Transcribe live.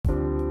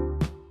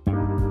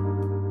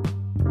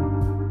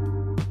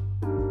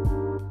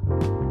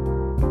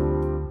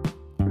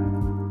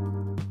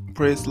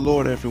Praise the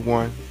Lord,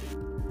 everyone.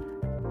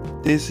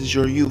 This is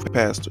your youth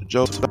pastor,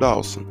 Joseph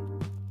Dawson,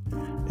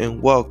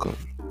 and welcome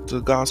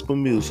to Gospel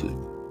Music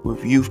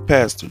with youth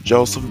pastor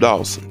Joseph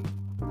Dawson.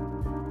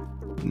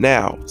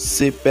 Now,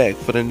 sit back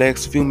for the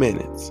next few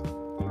minutes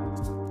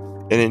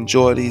and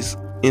enjoy these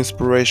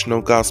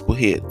inspirational gospel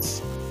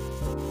hits.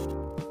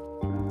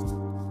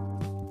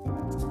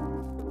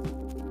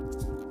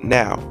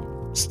 Now,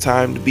 it's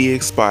time to be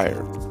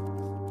inspired.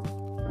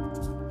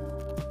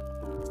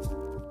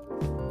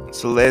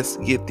 So let's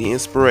get the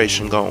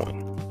inspiration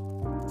going.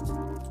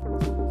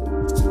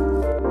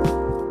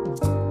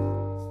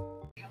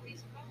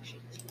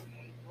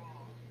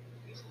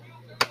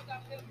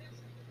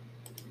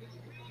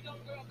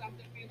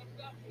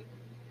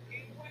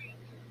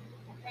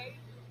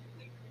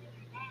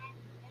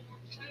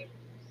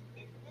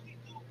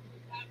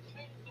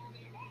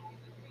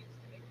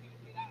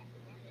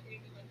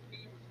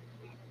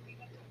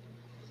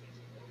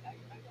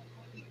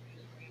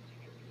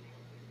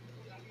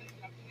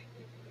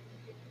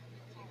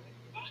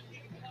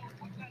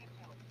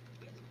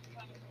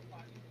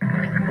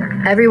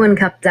 Everyone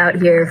comes out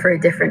here for a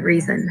different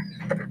reason.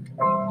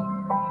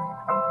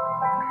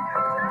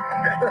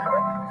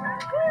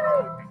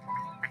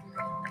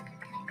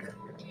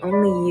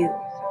 Only you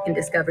can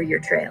discover your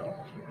trail.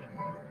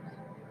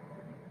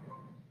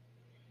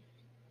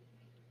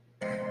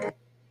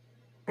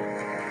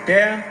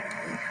 Death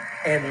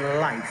and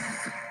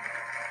life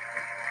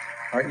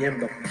are in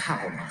the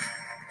power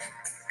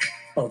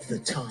of the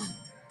tongue.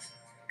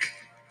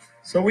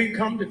 So we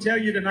come to tell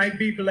you tonight,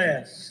 be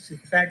blessed. In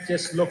fact,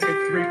 just look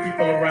at three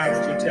people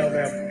around you, tell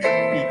them,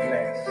 be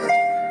blessed.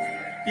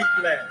 Be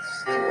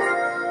blessed.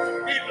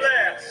 Be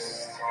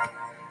blessed.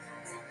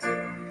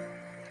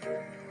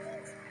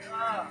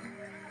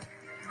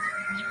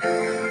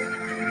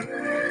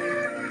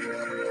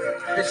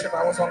 Bishop,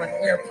 I was on an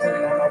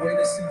airplane on my way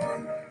to see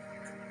you,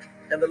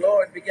 and the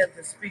Lord began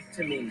to speak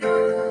to me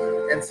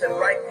and said,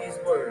 write these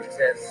words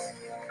as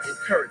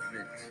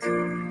encouragement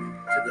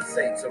to the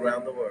saints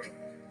around the world.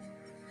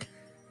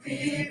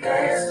 Be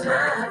blessed,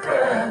 my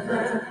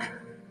brother.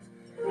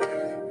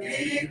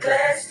 Be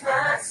blessed,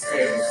 my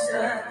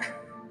sister.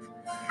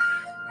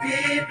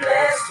 Be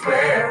blessed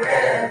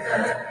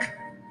wherever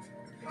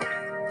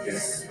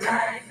this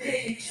life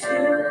takes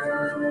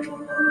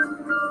you.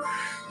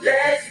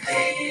 Let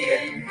me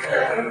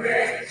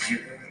encourage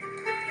you.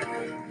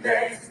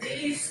 Let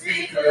me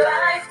speak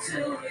life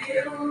to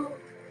you.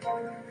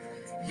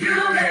 You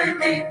can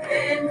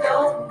depend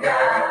on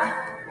God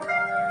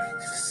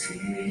to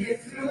see it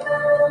through.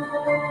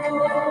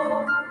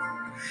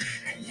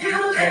 You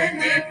can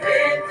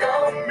depend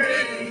on me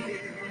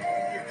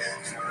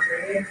to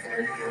pray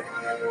for you.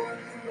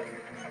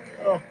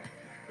 Oh,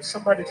 for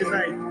somebody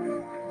tonight,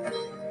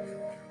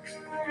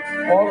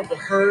 all of the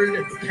hurt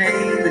and the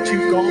pain that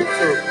you've gone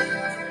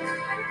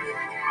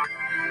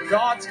through,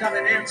 God's got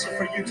an answer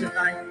for you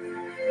tonight.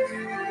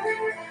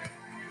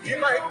 You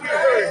might be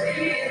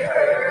hurting.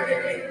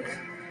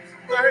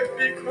 You might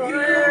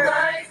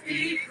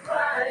be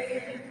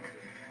crying.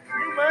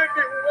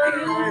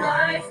 You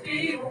might be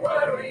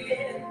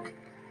worrying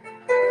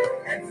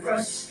and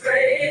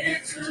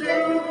frustrated too.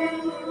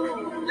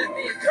 Let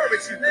me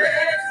encourage you.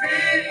 Let me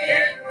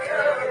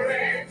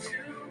encourage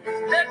you.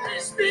 Let me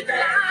speak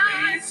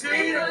life to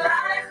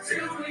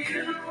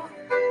you.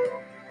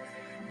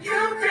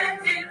 You can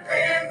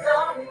depend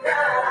on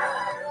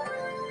God.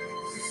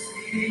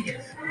 You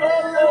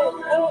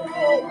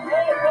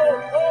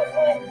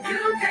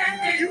can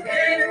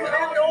depend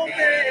on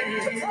me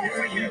to pray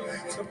for you.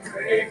 To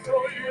pray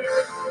for you.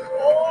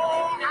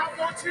 Oh, I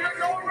want you to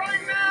know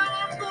right now,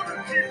 I'm going to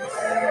keep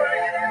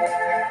praying.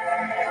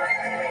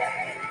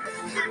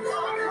 Keep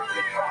on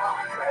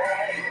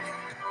praying.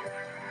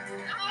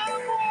 I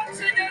want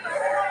you to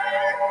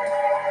pray.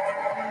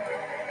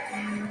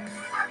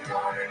 I'm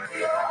going to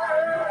keep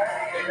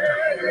praying.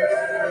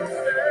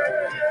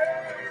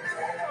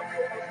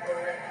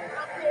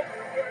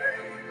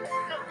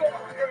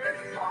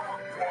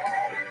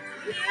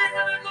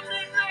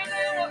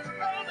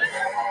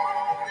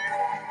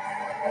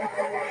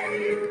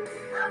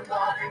 I'm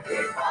gonna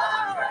keep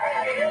on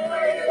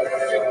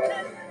praying.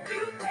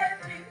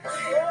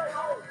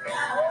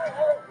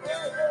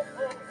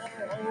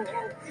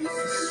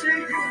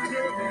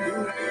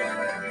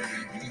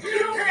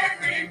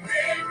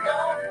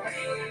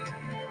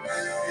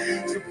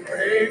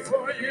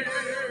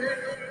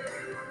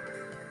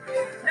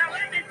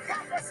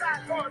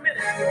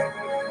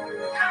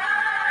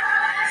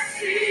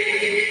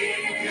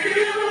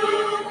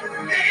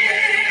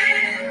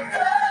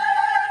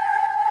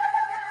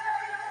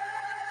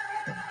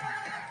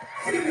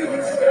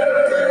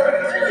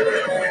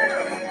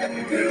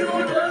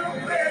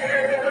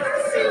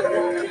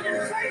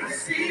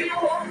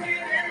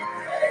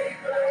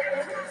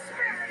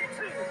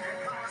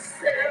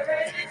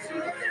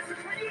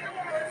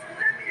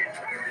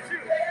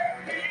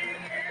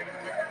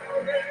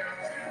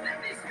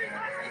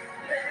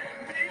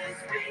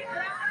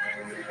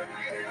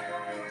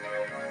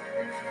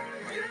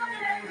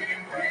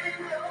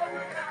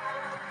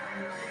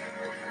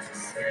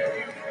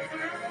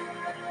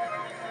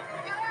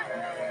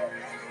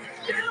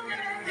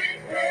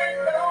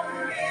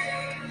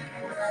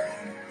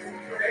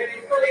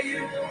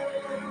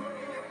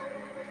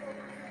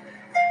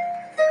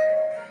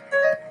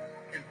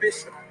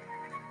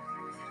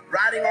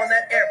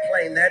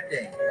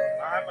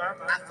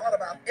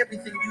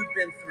 you've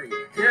been through.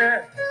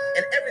 Yeah.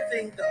 And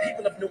everything the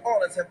people of New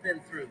Orleans have been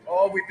through.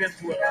 Oh, we've been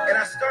through it. And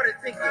I started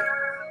thinking,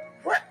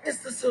 what is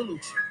the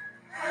solution?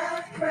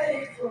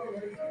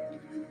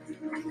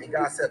 And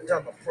God said,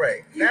 tell them to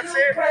pray. That's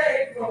it.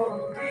 Pray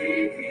for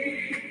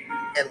me.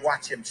 And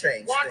watch him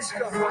change. Watch things.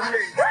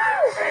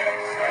 God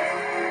change.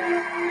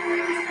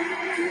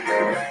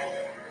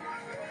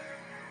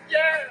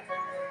 Yeah.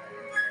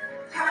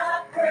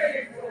 I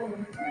pray for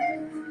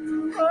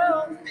you.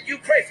 Oh, You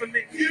pray for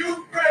me.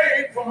 you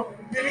pray for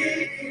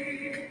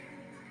me.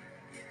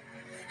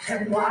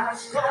 And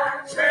watch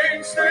God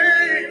change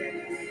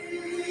things.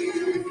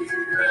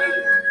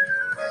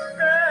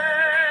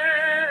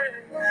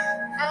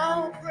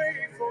 I'll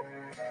pray for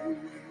you.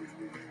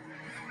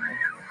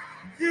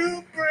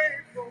 You pray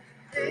for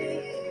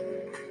me.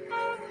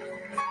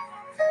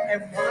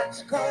 And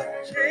watch God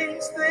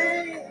change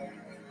things.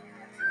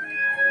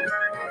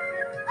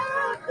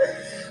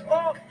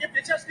 Oh, if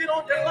you just get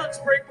on your lunch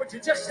break, would you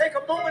just take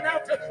a moment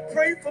out to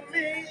pray for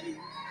me?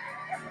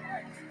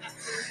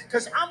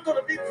 Because I'm going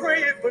to be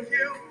praying for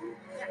you.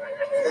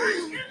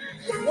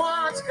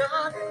 Watch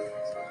God.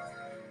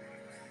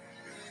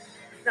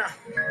 Now,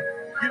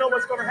 you know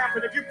what's going to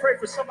happen if you pray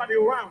for somebody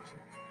around you.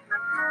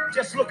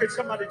 Just look at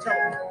somebody, tell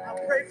them,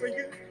 I pray for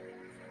you.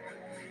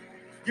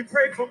 You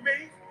pray for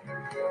me.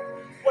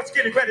 What's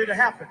getting ready to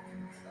happen?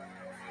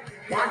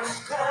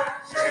 Watch God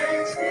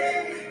change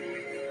things.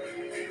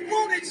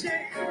 Won't it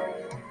change?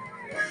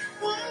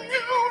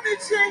 Won't it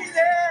change?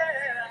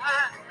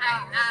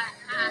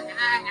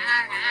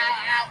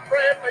 I'll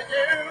pray for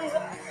you.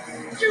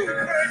 You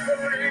pray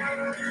for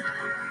me.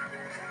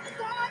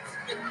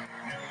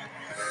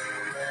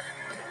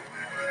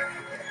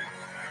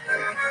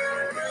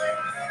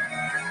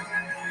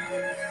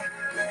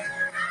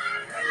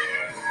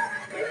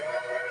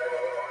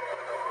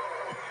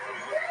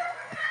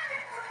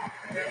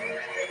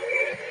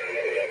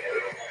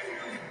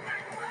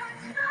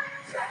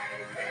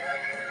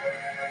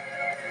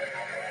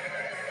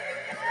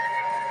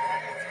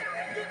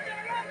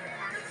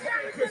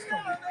 Crystal.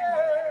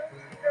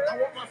 I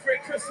want my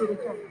friend Crystal to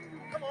come.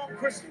 Come on,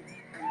 Crystal.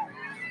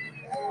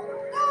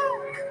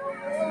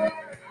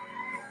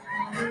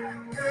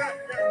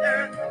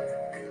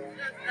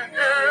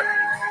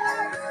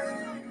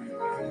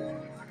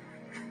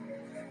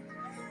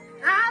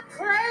 I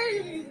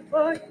pray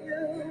for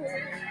you.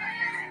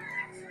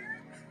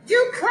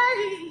 You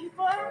pray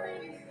for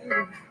me.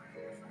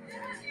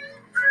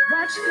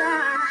 Watch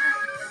God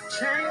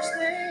change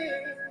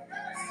things.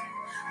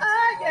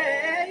 Oh,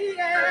 yeah,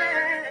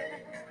 yeah.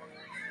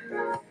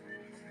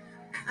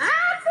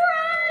 I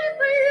pray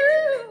for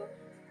you.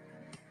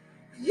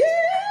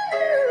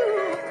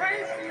 You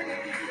pray for me.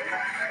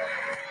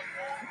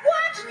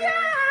 Watch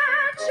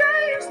God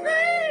change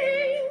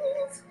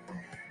things.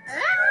 Oh,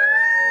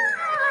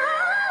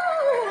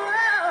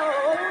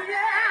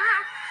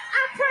 yeah.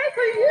 I pray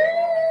for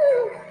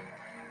you.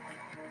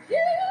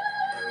 You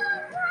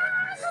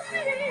pray for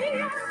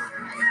me.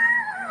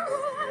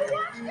 Oh,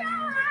 watch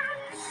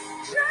God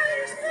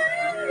change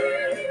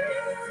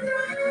things.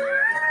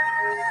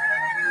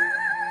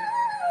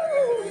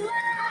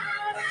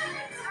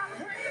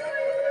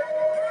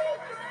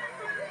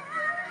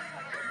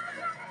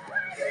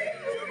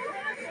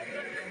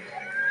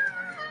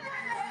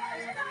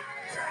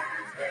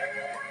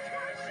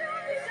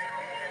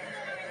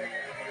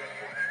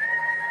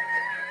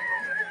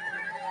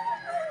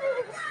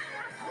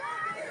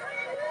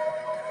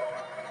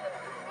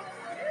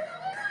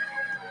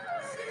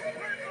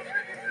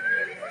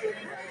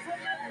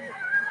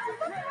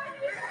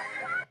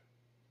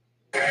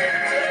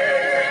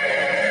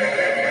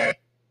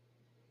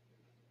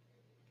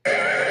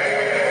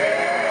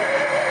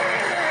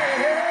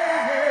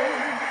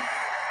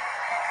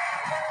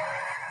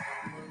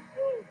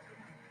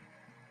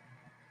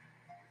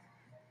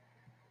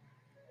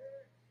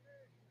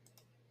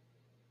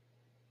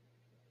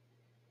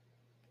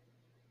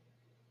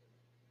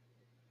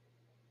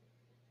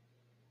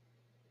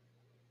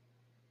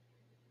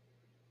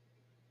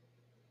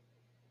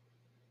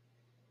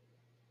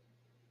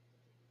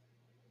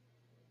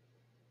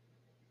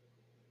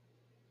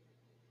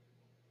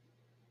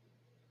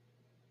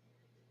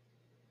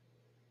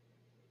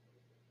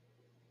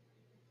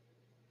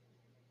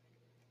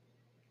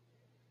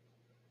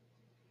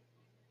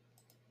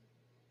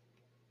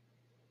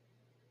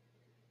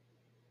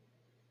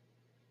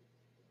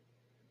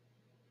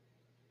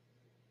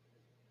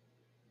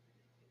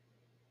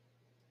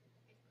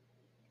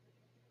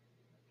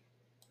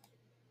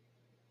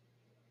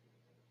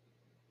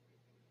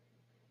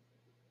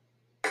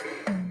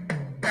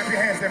 Clap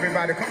your hands,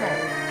 everybody. Come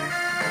on.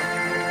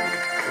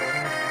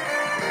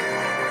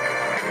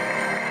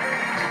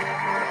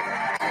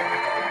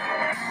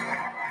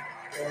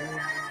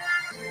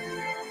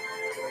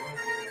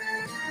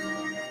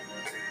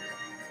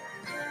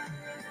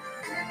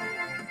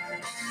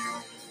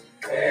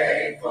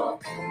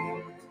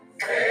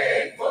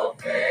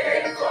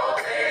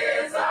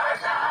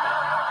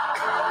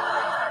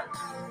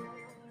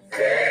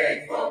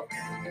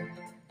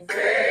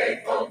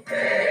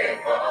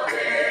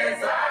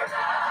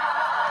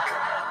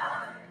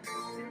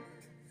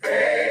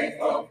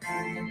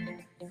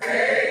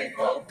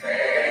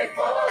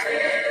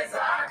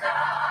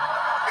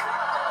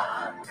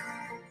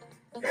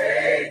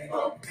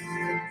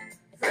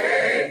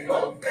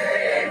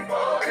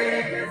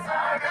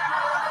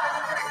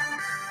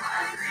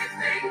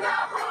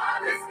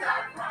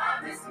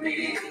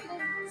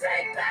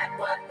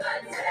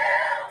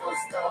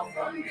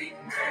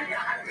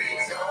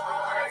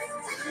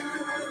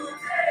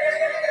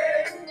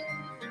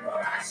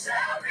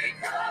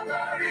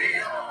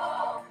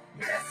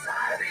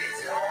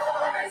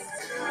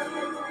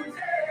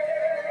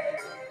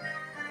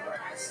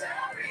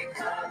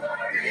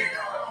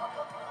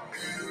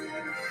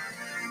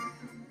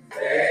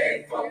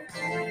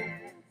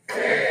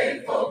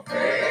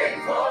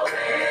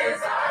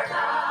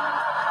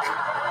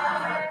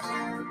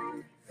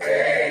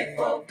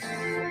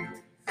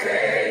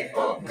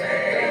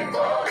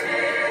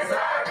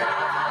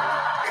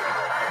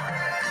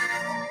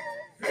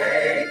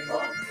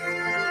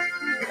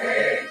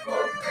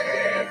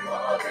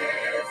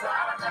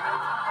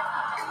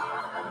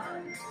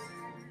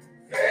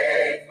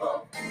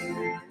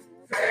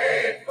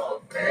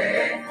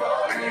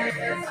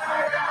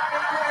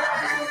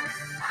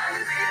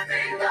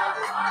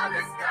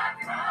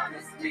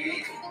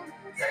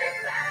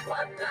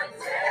 what the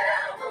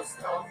devil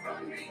stole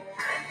from me,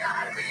 and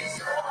I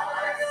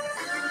rejoice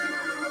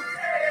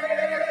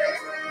today.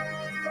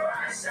 For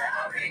I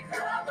shall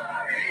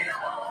recover it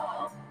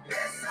all.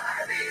 Yes, I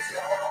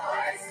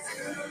rejoice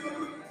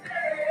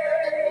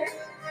today.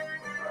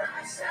 For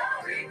I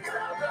shall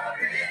recover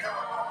it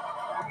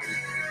all.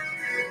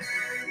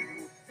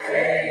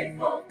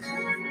 Faithful,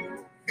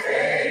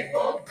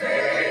 faithful,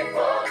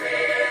 faithful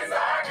is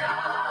our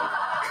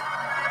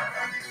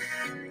God.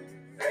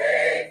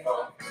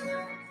 Faithful,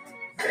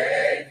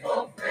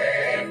 faithful,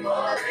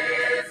 faithful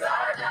is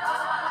our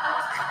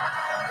God.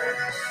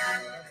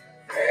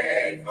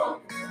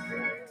 Faithful,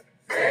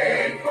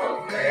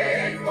 faithful,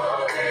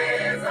 faithful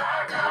is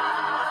our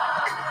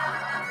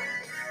God.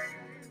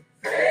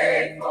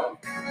 Faithful,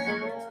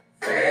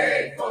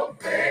 faithful,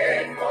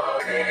 faithful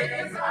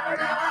is our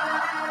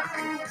God.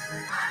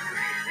 I'm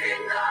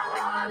reaping the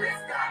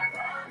harvest God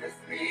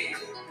promised me.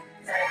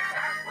 Take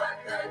back what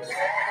the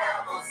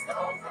devil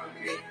stole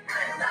from me,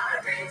 and I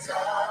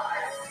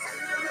rejoice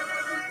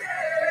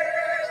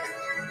today.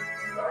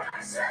 For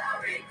I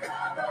shall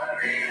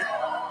recover it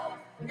all.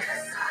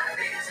 Yes, I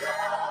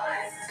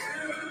rejoice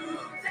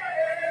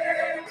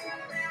today.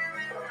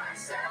 For I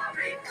shall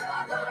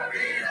recover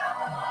it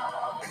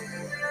all.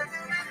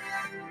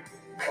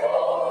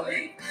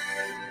 Holy,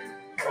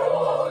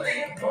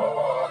 holy,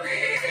 holy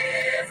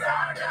is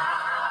our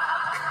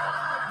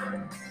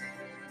God.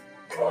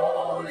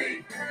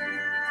 Holy,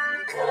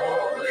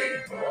 holy,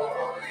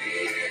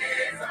 holy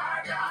is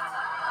our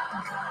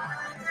God.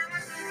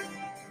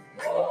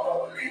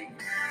 Holy,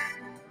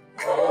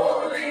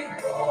 holy,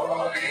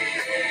 holy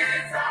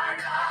is our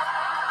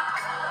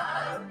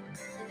God.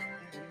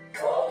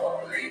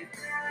 Holy,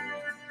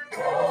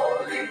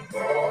 holy,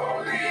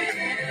 holy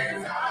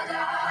is our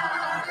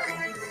God.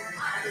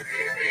 I'm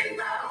reaping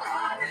the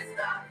harvest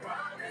God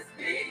promised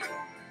me.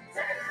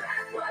 Take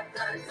back what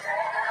the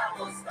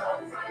devil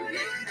stole from me,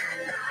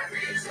 and I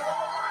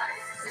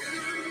rejoice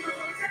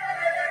today.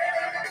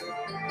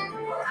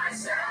 For I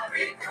shall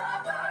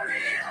recover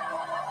it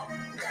all.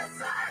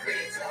 Yes, I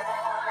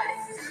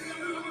rejoice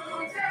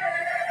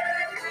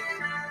today.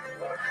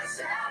 For I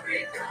shall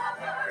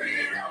recover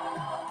it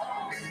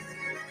all.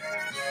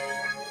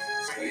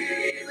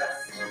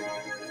 Jesus,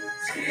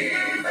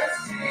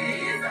 Jesus,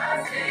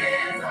 Jesus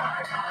is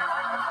our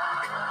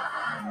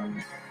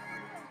God.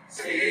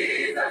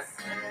 Jesus,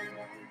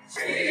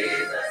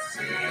 Jesus,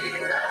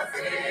 Jesus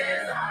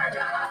is our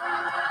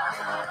God.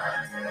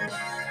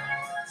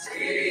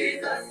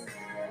 Jesus,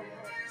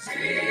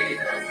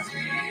 Jesus,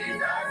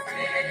 Jesus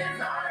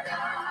is our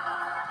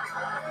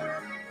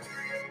God.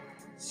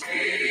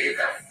 Jesus,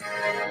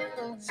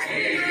 Jesus,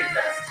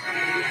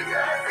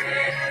 Jesus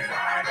is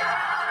our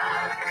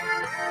God.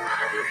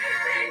 I'm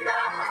reaping the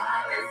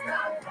harvest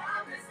God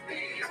promised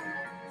me.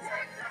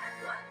 Take back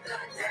what the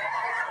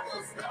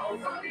devil stole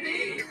from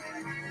me.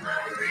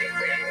 I'm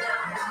reaping the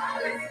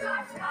harvest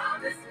God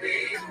promised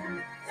me.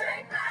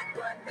 Take back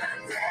what the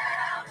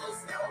devil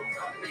stole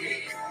from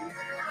me.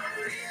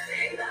 I'm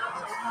reaping the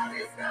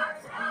harvest God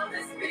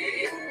promised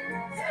me.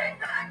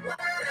 Take back what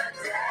the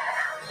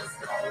devil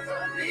stole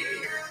from me.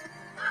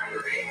 I'm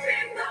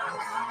reaping the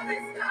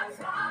harvest God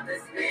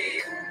promised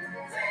me.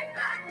 Take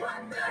back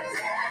what the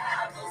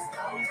devil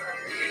stole from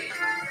me.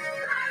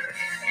 I'm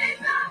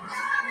reaping the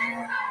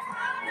harvest God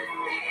promised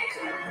me.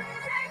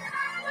 Take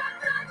back what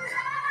the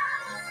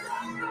devil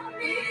stole from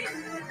me.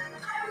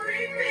 I'm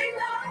reaping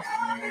the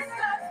harvest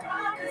God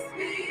promised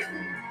me.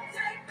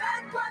 Take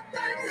back what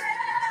the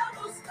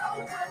devil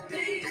stole from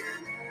me.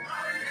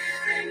 I'm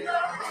reaping the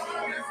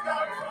harvest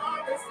God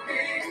promised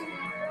me.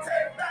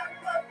 Take back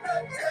what the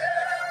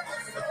devil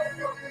stole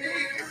from me.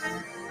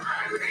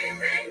 I'm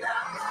reaping the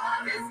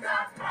harvest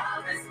God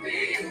promised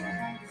me.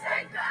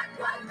 Take back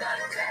what the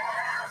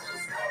devil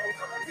stole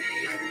from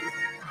me.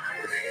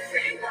 I'm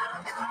reaping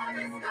the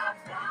harvest God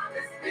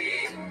promised me.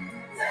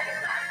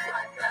 Take back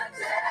what the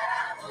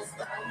devil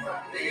stole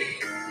from me.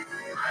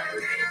 I'm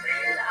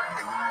reaping the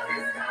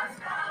harvest God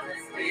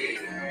promised me.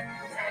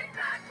 Take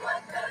back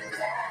what the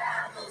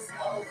devil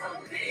stole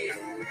from me.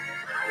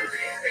 I'm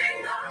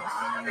reaping the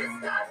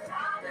harvest God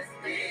promised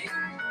me.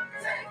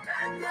 Take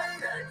back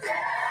what the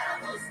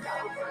devil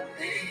stole from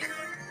me.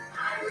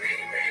 I'm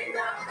reaping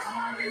the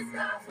harvest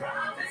God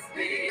promised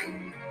me.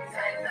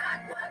 Take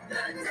back what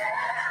the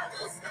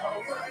devil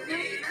stole from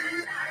me.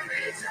 And I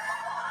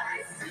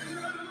rejoice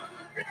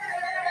today.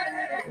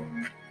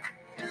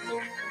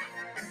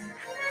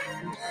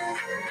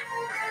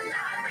 And I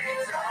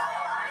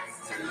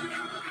rejoice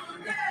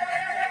today.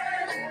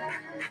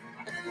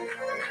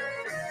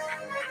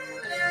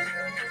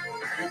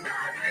 And I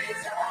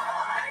rejoice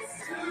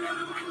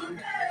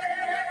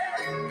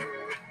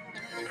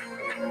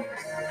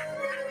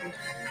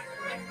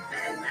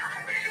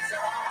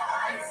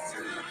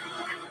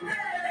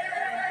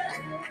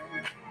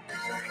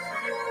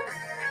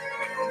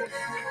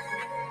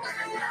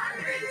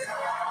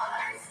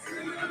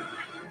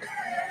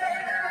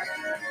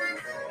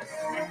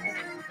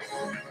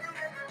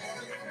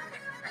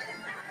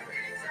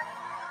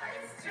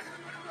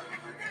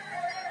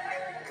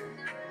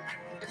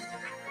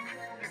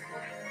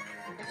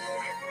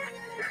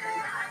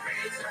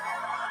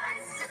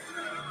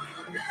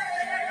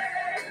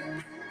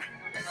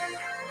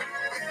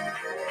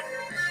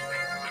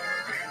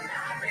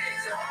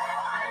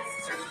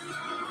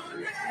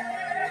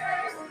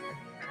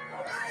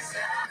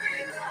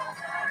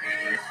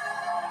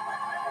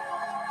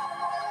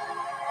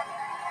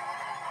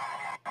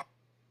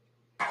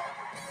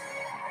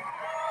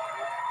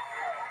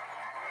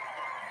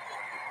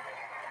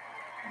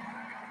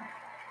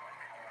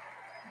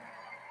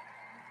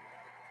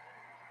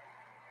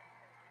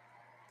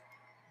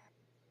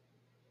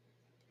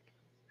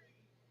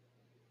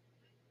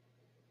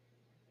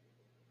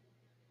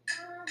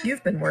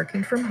You've been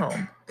working from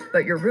home,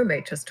 but your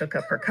roommate just took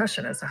up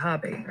percussion as a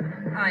hobby.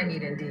 I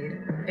need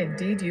Indeed.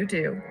 Indeed you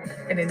do.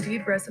 An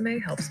Indeed resume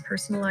helps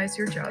personalize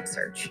your job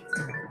search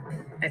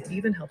and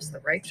even helps the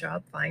right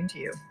job find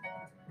you.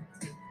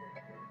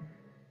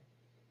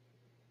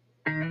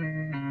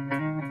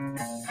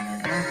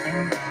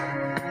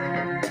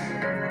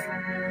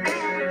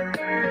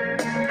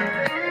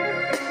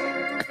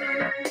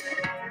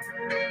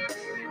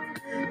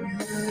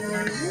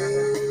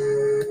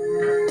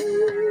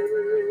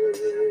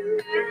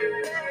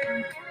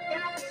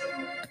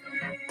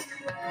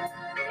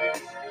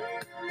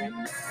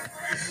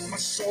 My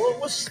soul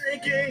was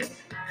sinking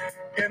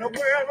in a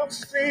world of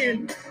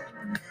sin,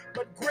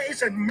 but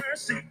grace and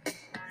mercy,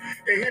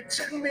 it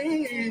took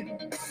me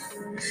in,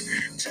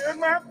 took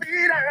my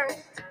feet out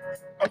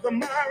of the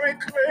miry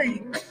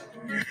clay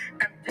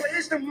and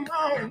placed them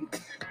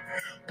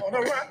on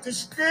a rock to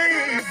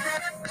stay.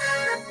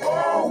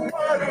 Oh,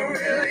 what a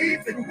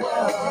relief it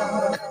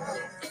was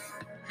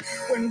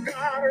when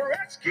God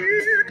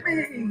rescued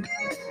me.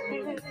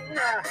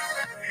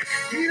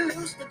 He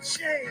loosed the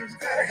chains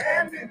that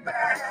had me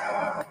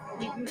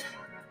bound,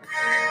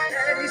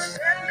 and he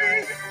set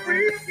me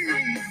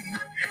free.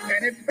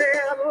 And it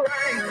felt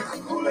like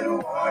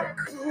cooling water,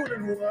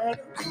 cooling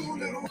water,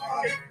 cooling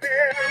water. It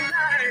felt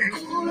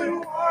like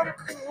cooling water,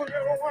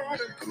 cooling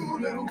water,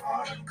 cooling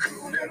water,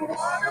 cooling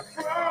water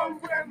from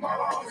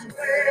Grandma's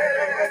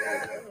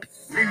well.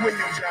 Me with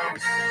you, John.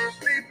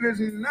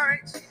 Sleepless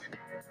nights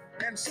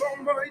and so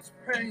much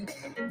pain.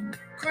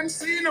 Couldn't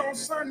see no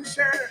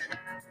sunshine,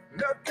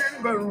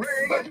 nothing but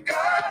rain. But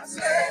God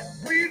said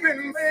we've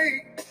been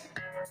made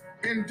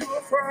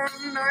endure for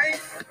a night,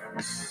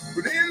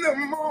 but in the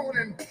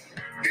morning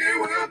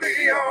it will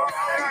be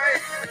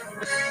alright.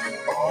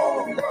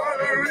 Oh,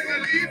 what a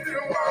relief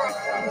it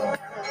was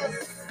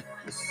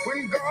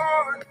when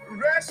God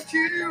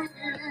rescued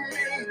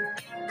me.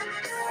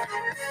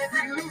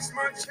 He loosed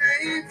my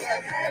chains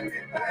that had me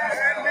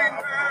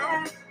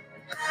bound,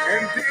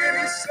 and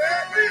then he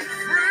set me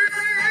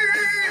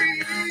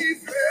free.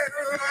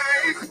 Felt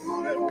like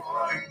cooling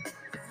water,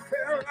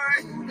 felt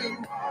like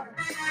cooling water,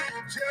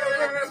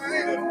 just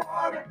like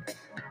water.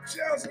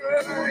 Just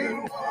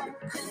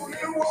like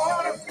cooling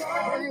water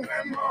from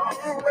Grandma's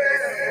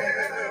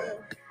well.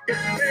 It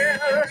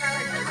felt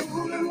like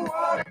cooling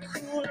water,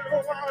 cooling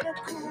water,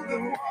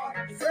 cooling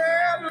water.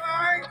 Felt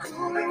like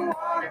cooling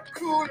water,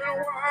 cooling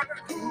water,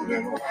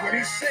 cooling water. When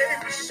he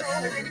said it so,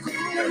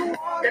 cooling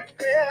water. It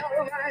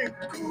felt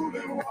like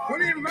cooling water.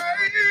 When he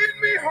made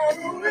me whole,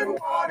 cooling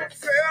water.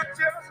 Felt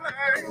just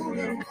like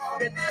cooling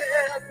water. It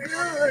felt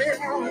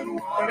good, cooling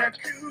water. That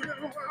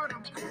cooling water,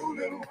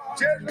 cooling water.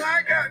 Just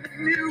like I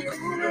knew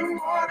cooling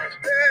water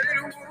that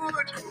it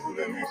would,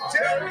 cooling water.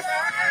 Just like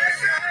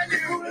I knew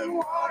cooling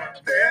water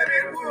that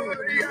it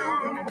would,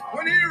 y'all.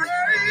 When he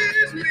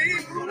raised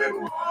me,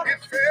 cooling water,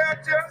 it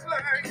felt just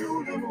like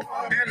cooling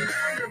water. And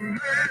I'm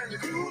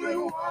reminded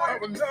cooling water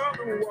of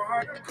another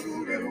water,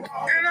 cooling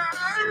water. And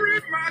I'm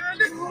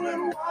reminded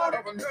cooling water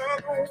of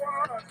another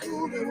water,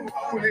 cooling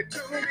water. When they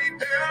took me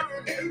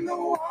down in the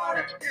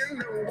water,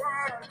 cooling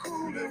water.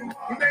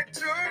 When they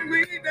took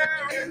me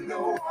down in the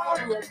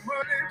water to a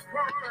muddy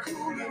pond,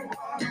 cooling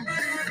water. To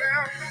be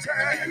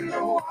baptized in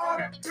the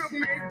water, took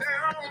me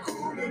down,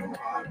 cooling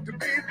water. To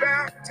be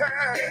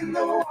baptized in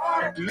the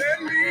water.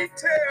 Let me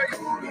tell you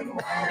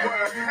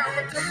what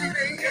happened to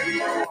me in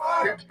the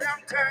water. They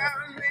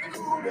baptized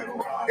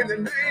me in the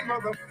name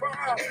of the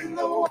Father. In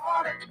the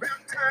water,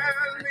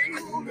 baptized me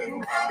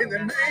in the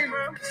name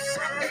of the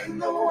Son. In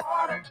the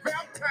water,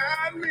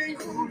 baptized me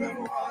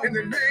in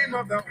the name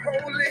of the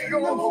Holy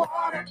Ghost.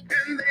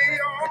 And they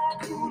all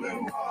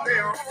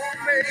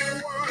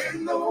made one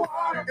in the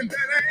water. And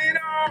that ain't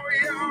all,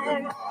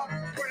 y'all.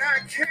 When I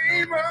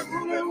came up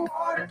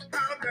out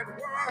of that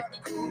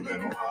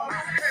water,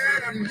 I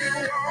had a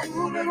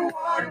new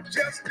walk,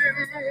 just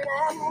didn't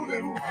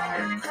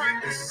walk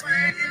quite the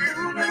same.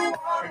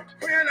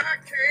 When I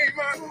came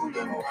up from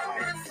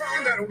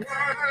that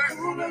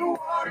water,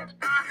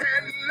 I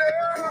had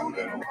love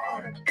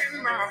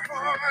in my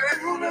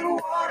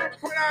heart.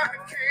 When I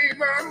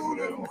came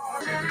up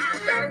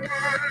out that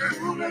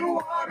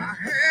water, I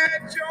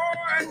had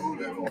joy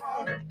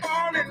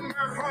all in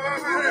my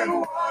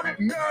heart.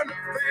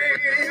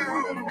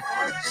 Nothing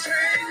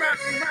changed my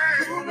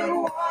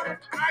mind.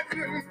 I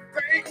couldn't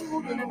think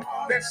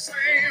that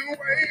same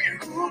way.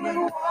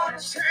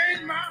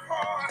 Changed my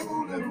heart.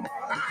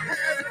 I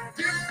had a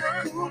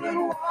different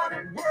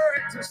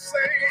word to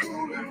say.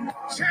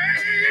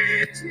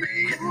 Change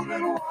me.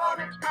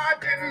 I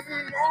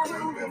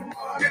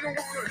didn't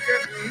want to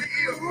just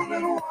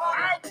live.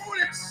 I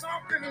wanted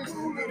something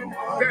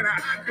that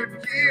I could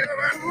give.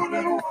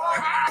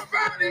 How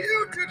about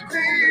you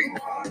today?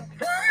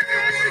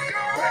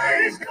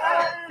 Praise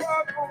God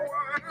for the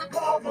water.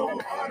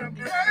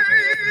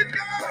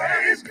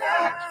 Praise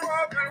God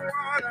for the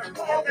water. Anybody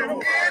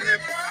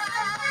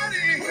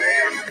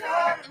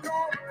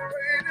gonna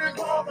praise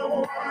for the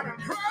water?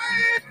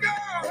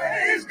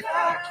 Praise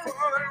God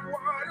for the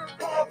water.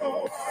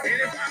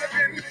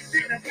 Anybody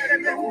been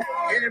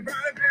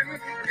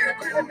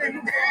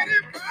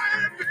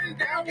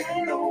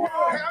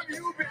Have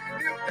you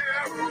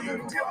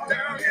been dipped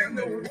down in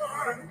the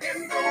water?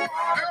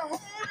 The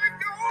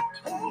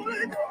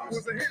Holy Ghost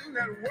was in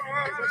that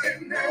water.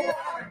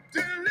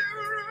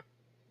 Deliverance.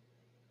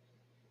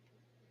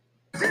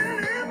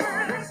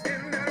 Deliverance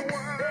in that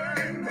water.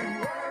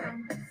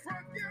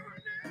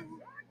 Forgiveness.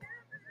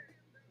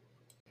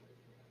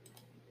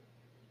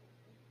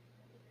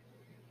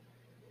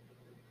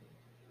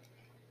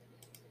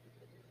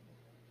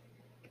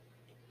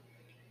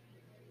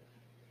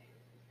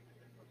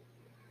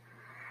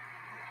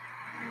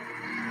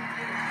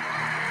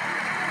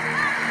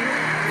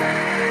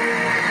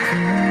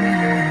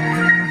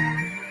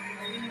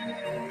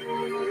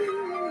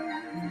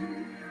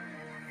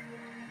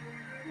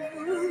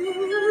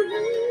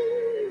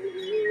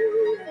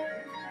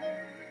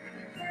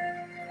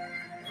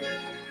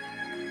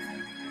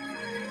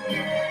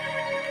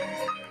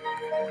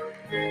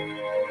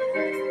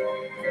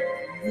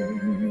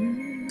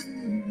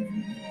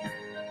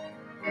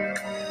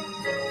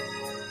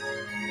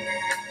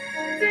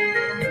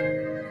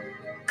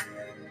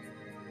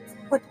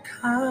 What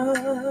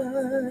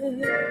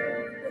kind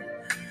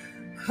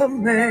of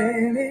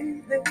man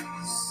is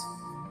this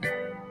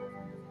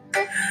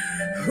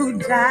who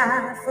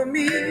died for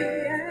me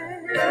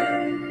and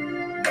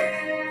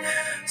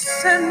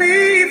set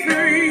me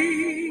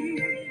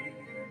free?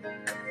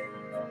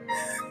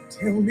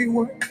 Tell me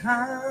what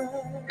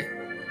kind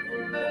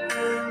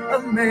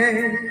of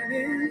man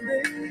is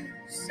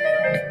this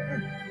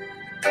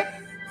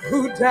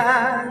who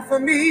died for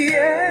me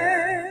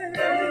and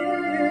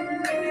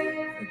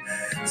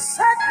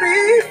set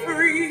me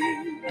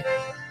free?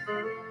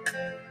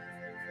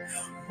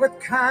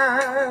 What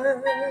kind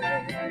of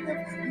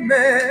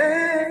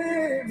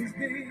man is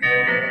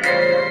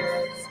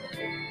this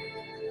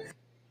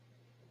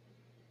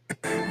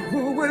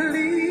who will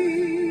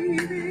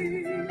leave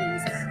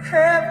his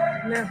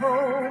heavenly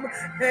home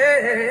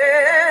and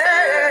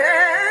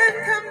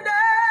come down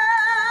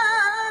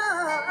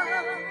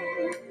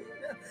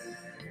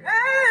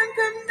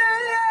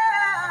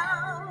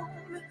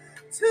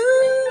to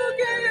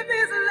give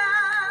his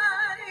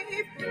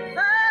life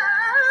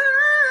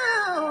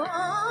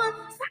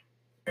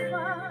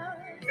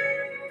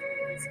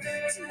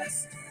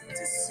just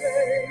to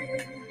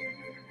save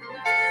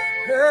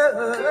her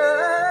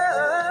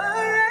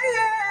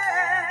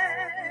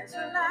yes,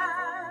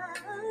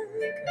 like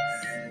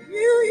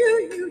you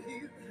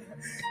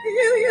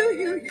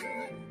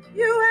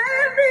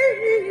and me.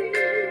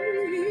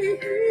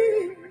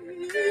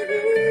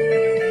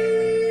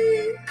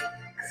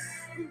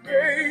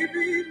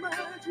 Baby, my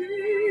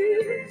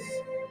Jesus,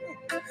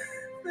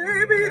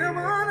 baby, the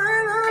one I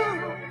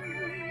love,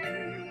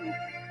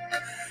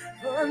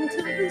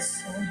 until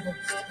this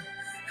almost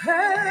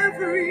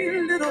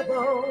every little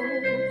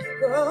bone.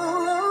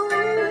 Oh,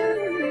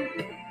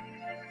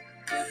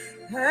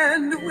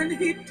 and when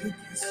he took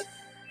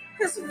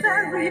his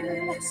very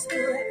last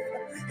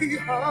breath, he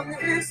hung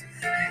his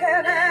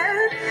head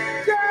and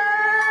died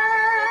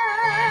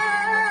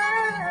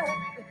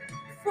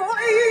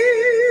for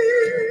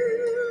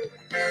you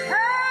and I.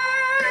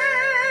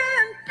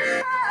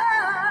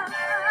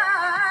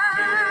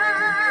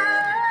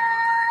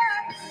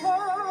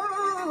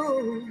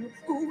 Oh,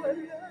 what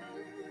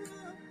love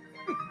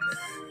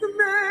the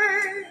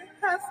man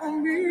had for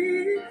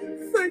me.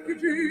 Thank you,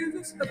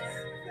 Jesus,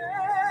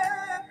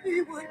 that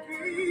he would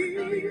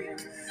give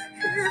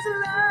his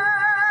life.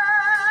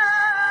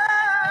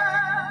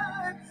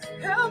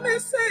 Help me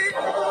say,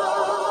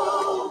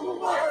 oh,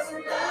 what's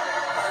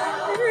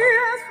love? He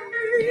has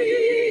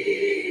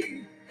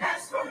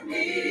for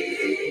me,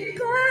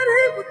 that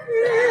he would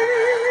give.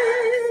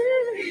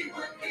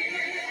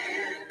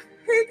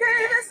 He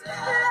gave his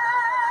life.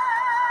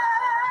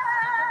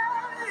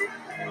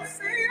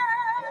 Say,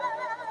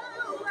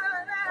 oh,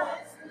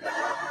 what's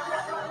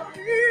love?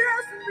 He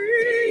has for me,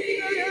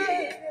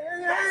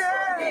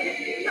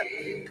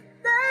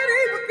 that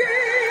he would give.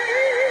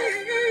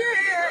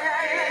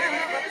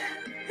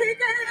 He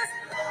gave us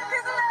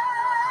his life.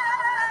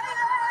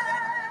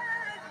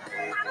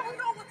 I don't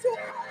know what you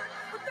call it,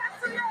 but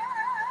that's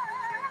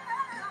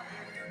love.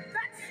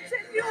 That's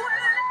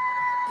genuine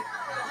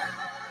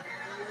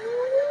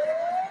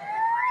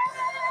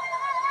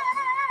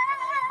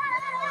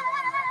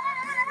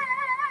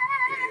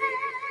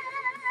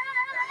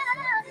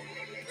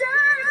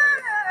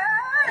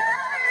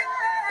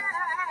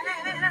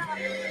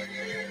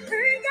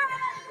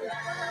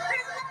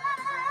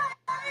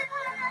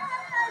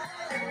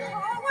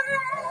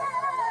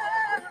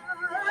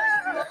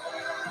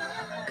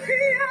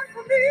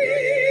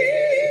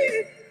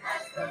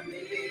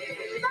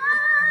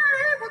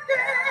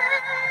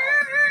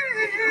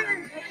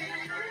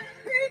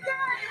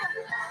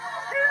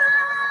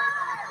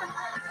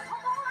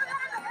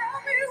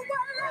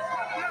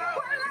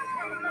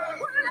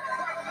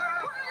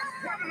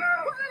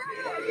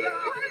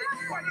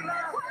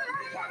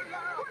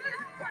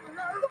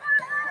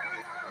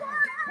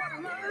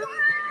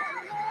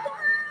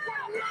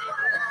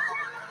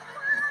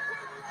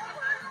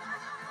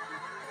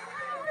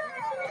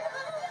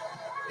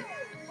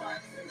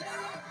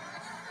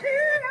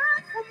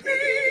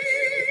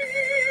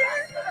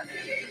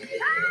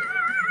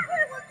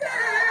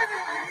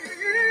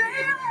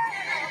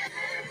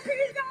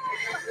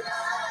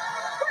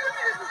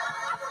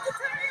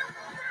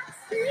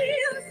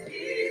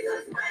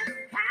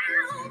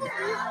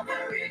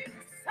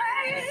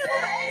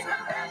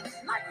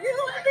Like you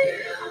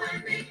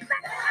and me.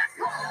 That's what I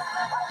call it.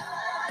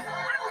 I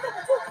don't know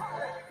what you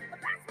call it, but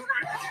that's what I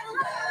call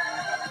it.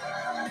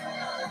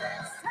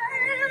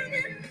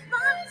 Saving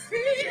my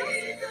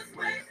tears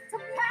to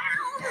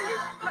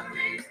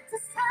Calvary to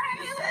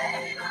save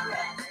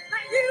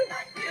like you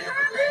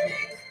and me.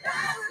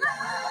 That's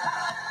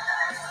love.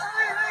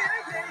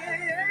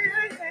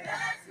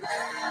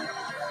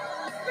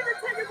 Let me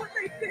tell you what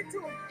they did to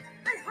him.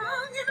 They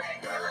hung him,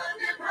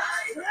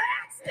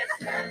 stretched him.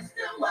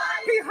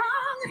 He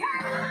hung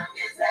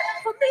his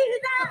head for me to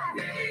die.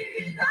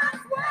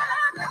 That's what I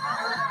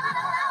call it.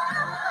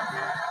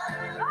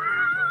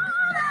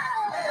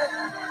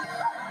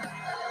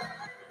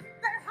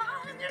 They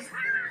hung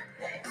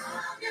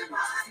him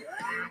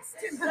high,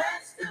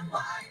 stretched him.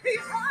 He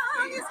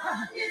hung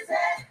his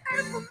head,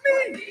 and for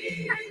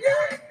me and you,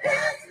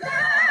 his love.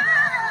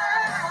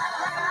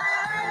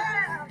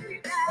 He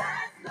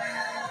died.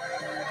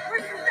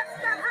 That's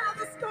not how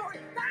the story.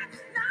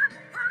 That's not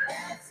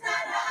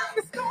how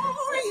the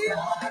story is.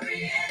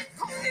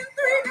 In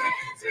 3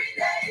 days,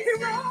 he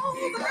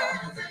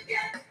rose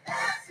again.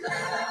 That's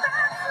love.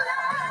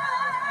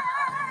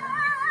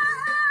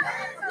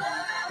 That's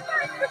love.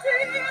 Thank you,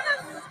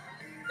 Jesus.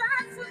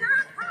 That's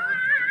not how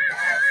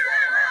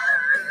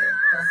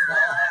the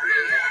story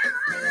is.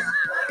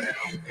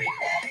 In 3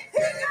 days,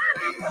 he got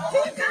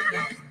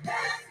it.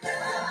 That's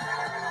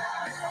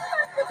love.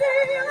 Thank you,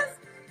 Jesus.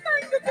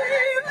 Thank you,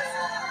 Jesus.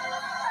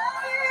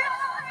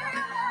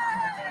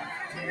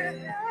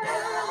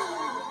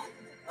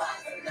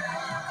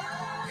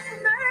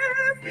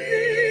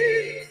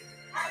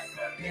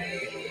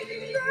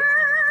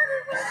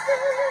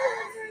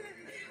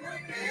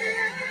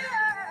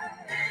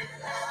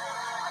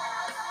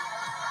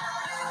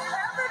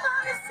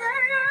 Everybody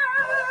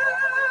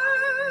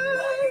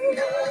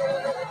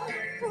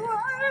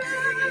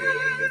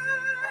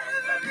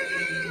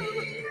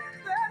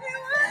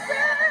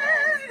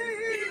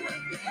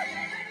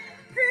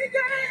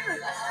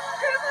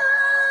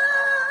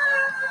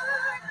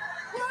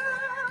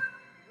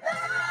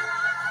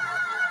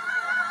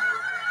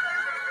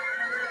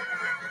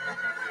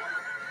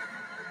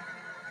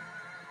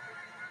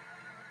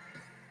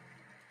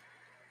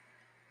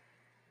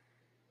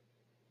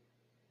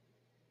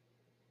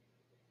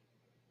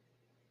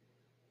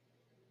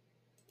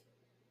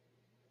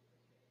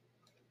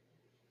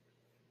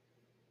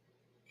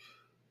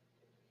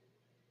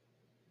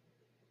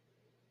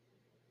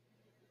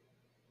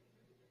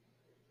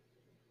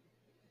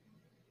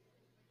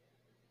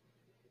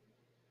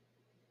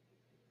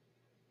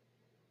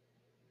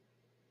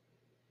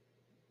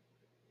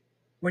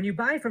When you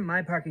buy from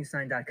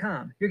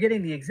myparkingsign.com, you're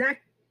getting the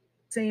exact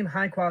same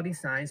high-quality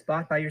signs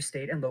bought by your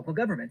state and local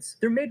governments.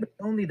 They're made with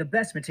only the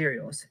best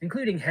materials,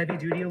 including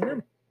heavy-duty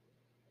aluminum.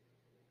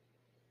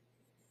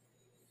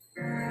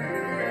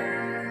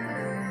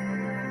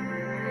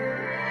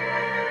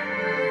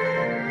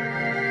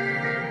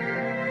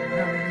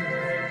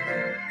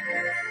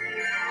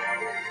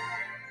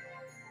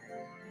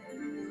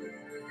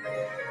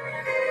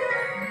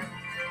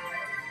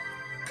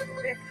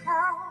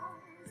 Because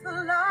the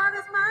Lord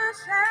is my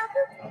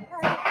shepherd,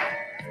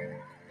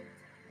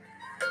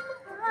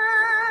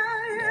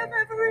 I have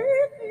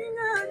everything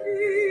I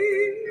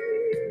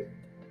need.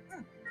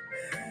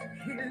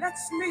 He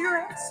lets me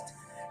rest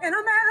in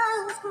a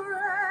meadow's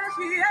grass,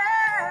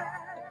 yeah.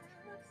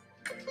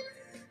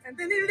 And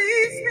then he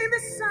leads me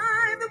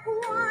beside the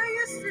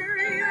quiet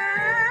stream.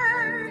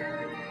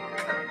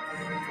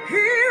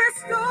 He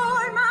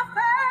restored my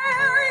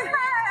failing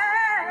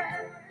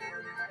hand,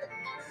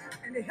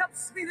 and he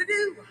helps me to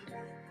do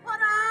what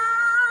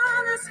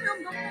honors him the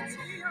most.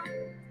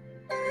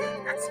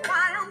 That's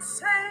why I'm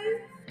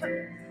safe.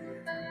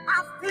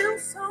 I feel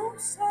so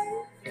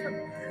safe.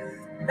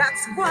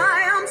 That's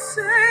why I'm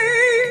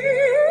saving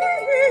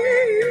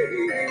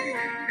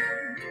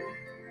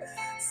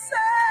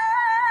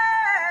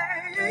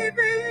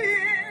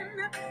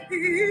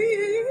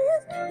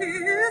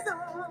his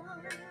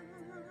arms.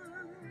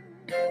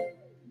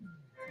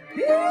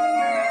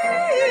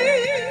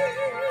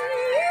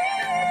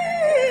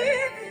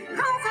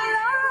 Cause the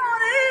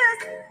Lord is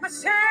my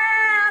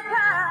shepherd.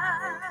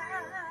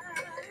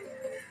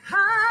 I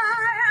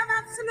have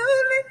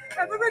absolutely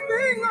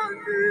everything I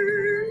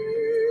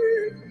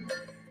need.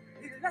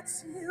 He lets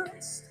me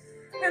rest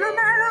in a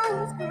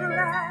meadow's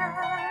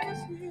grass,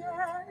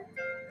 yeah.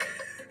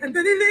 And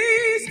then he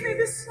leads me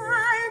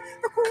beside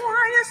the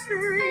quiet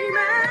stream,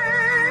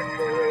 and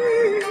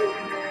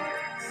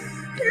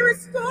he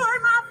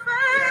restored my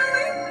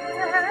failing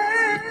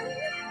hand,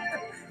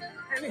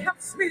 and he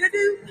helps me to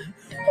do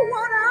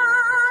what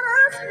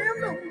honors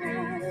him the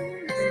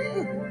most.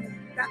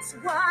 That's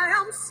why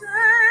I'm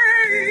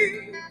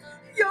saved.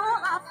 Y'all,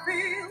 I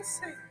feel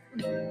safe.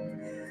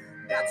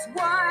 That's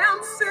why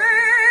I'm saved.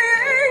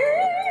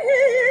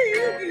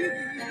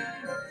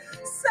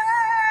 Saving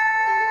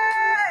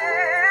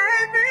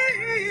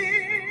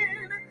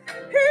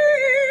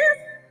his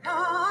arms.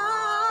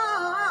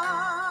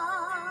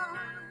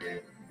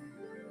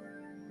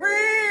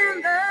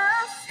 When the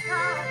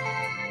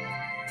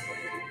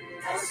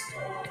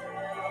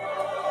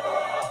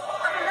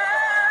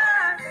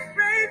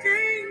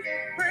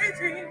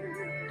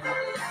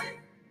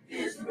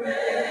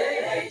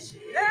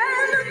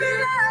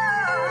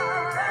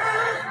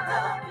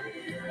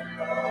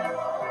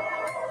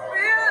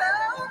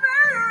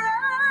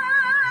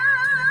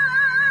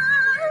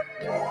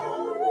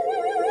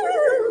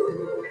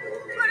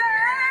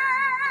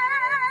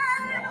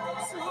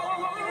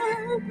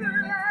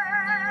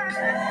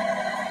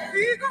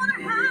He's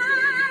gonna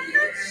hide me.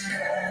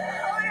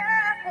 Oh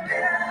yeah, oh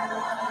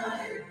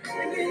yeah.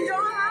 And in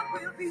your heart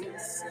will be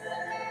saving.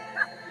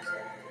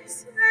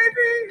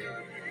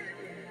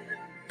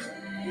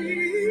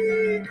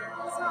 Jesus.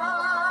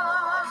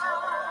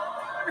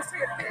 Let's say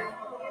it again.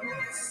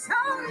 So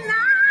now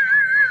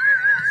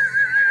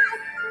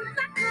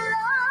that the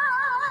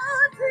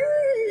Lord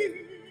is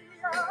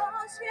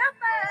your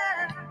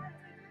shepherd,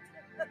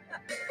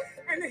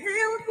 and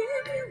He'll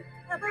give you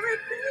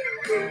everything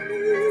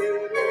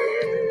you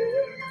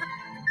need.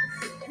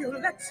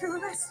 He'll let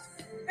you rest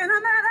in a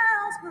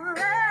meadow's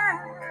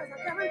grass, I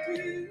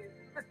guarantee.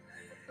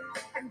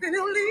 And then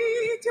He'll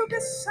lead you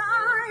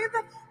beside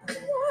the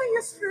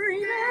quiet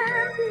stream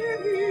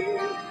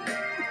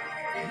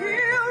and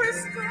He'll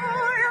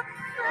restore your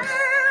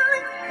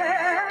failing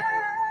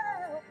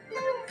health.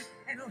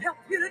 And He'll help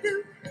you to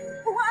do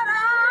what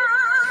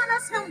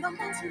honors Him the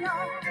most,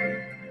 y'all.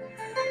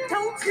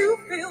 Don't you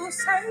feel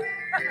safe?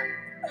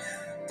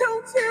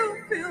 Don't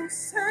you feel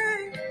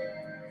safe?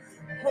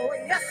 Oh,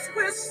 yes,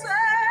 we're safe.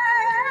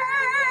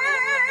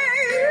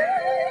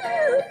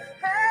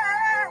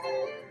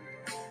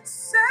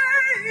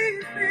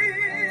 Safe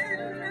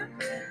in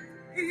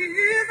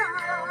His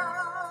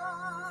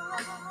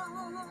arms.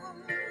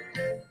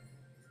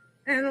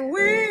 And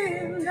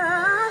when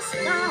the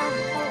storm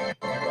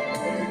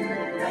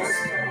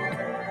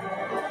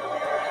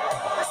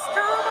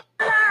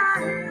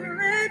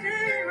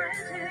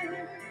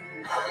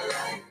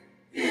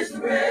is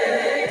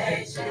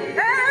raging,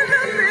 and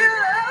the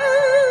billows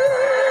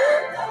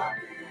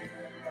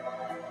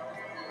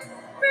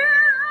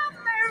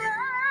may rise,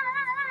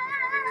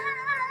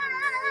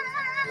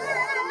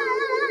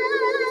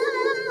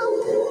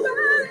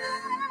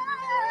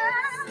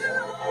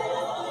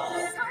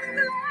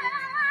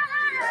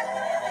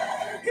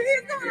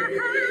 He's gonna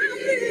hide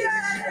me.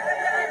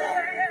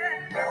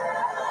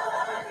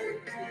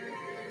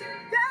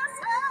 Yes,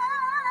 I'm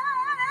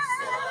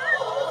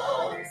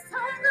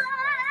so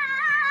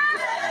glad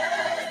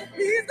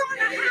He's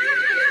gonna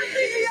hide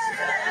me.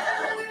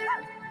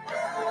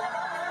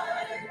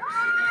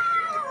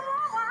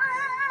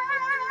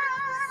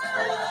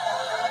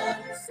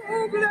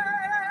 So glad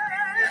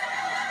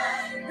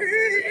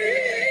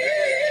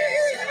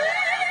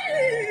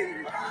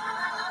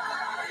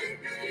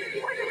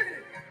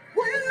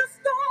when the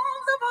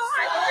storms of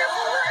life is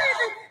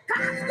raging,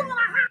 God's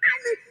gonna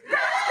hide me.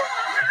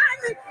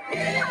 God's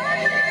gonna hide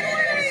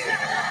me.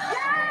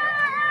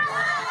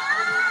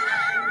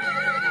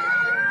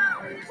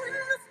 When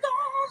the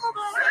storm of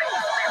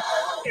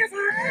life is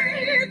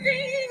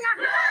raging,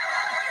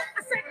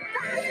 I said,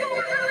 God's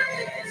gonna hide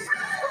me.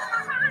 God's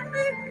gonna hide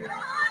me.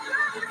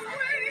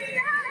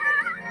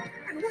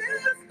 And when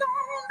the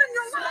storms in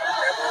your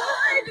life is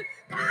raging,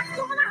 God's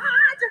gonna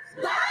hide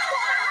you. God's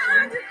gonna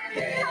hide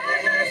you.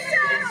 Hide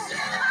yourself.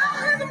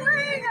 Hide the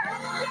wing.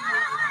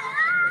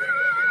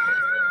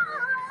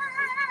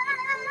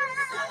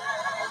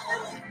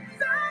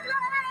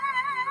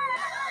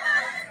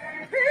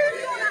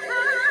 He's gonna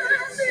hide me.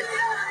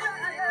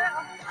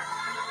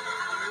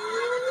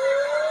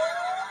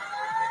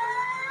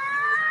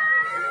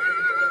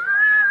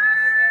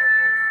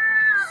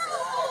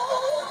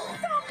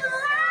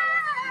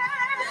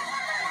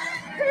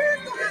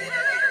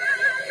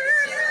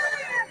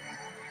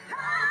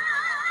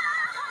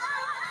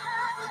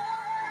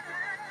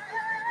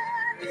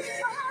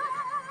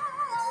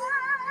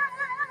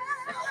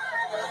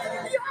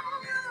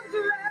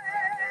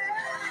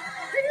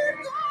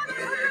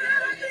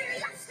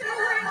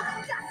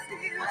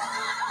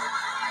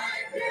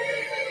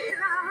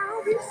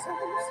 I'll be so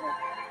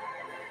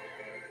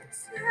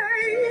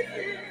safe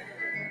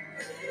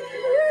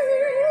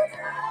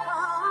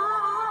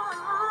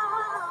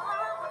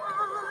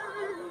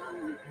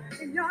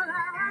in your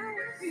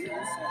life.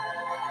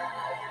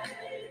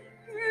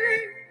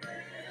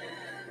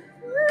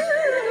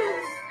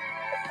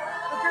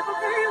 The devil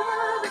can't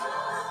love it.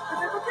 The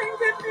devil can't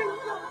get me.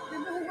 You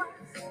know why?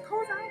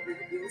 'Cause I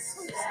will be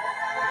so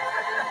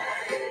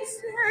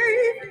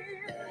safe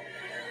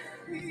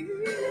in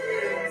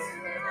His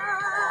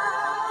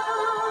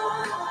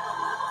arms.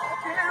 I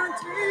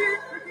guarantee you,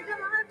 if you give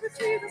your life to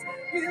Jesus,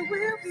 He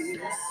will be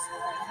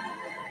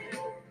safe.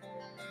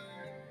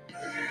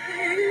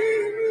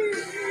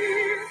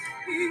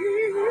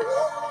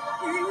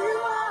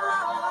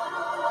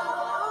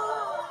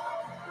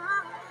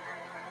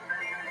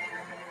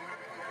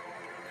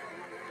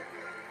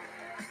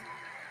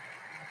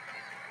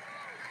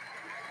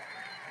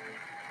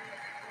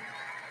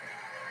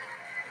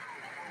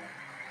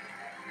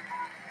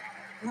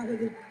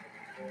 Hallelujah.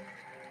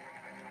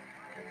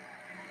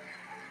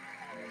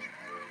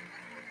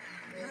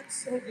 I'm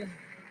so glad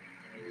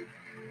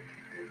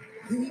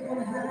He's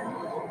gonna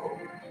hide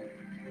me.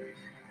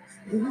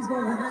 He's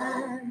gonna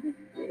hide me.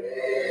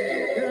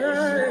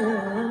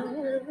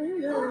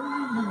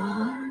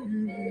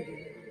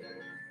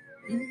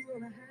 He's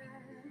gonna hide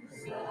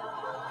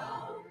me.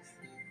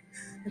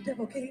 The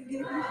devil can't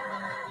get me.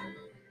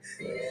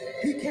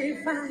 He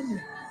can't find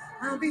me.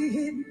 I'll be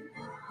hidden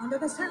under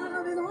the sound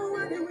of His own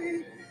mighty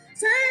wing.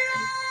 Say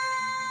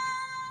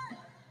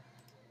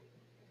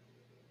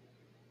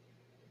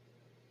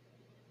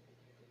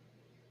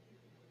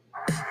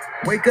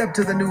Wake up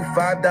to the new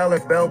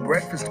 $5 Bell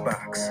Breakfast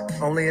Box,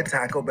 only at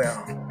Taco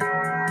Bell.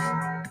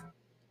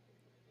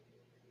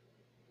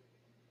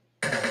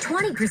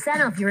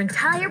 20% off your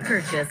entire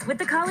purchase with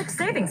the College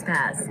Savings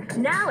Pass.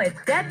 Now at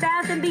Bed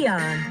Bath &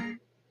 Beyond.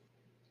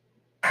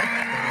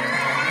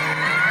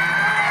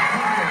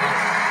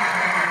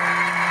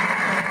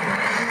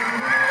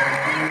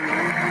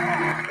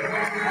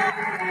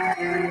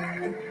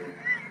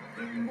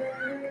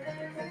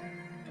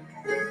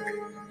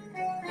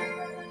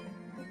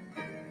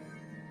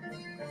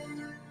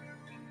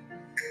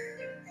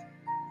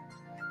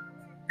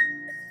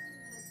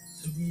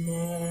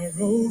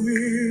 Tomorrow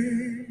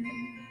is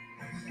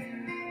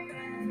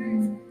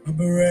a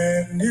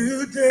brand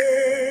new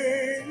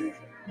day.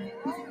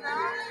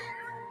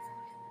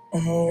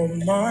 All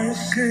my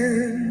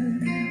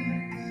sins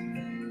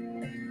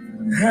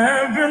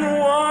have been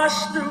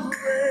washed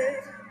away.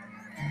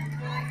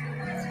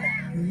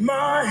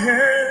 My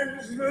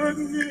hands look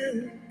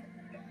new.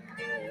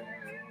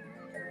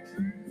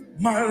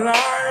 My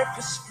life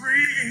is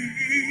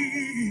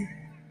free.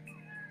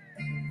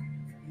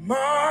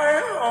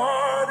 My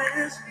heart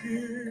is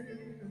pure.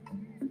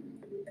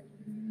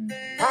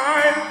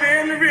 I've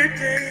been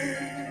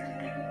redeemed.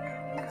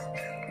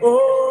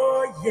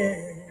 Oh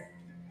yeah.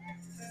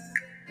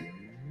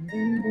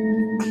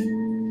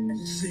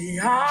 See,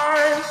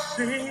 I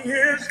sing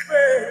His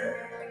face,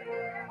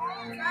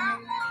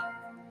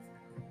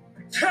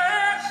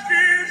 touched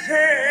His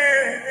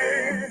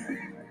hand.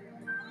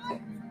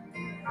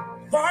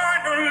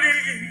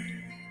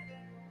 Finally,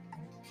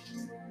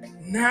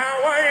 now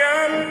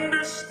I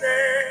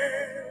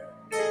understand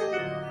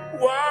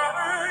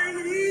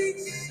why He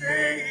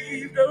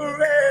saved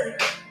a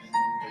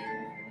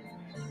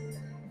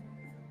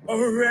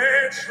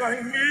wretch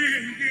like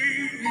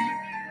me.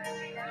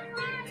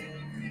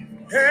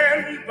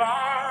 And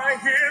by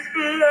His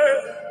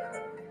blood,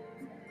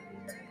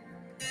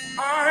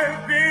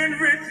 I've been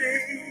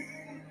redeemed.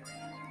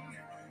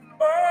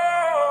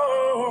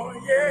 Oh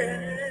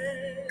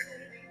yeah,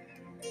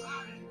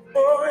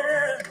 oh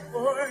yeah,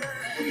 oh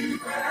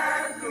yeah.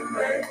 And the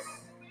race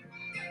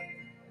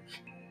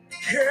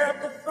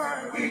kept the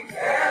fight. We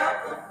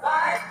kept the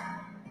fight.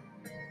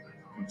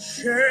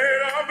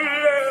 Shed our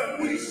blood.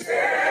 We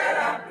shed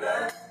our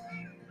blood.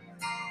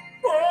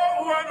 Oh,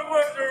 what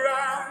was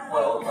right.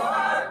 Oh,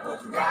 what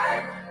was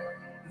right.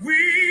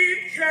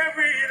 We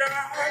carried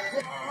our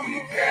cross. We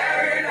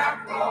carried our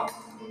cross.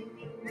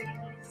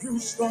 Through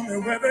stormy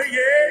weather,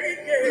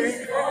 yeah, yeah.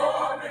 Through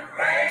storm and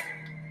rain.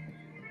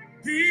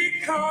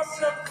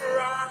 Because of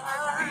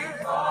Christ.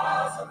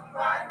 Because of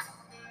Christ.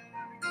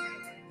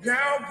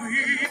 Now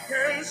we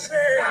can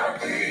say. Now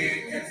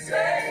we can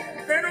say.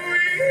 That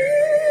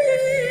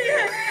we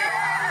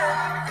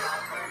are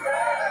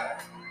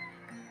conquerors.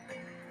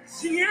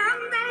 See, I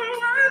know.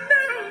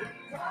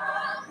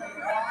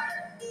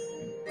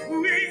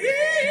 We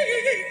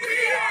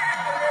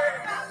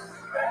are.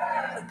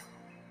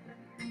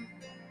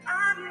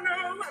 I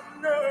know.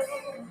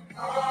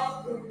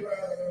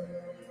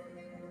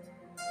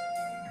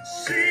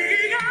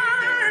 See,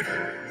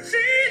 I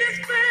see His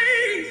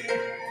face,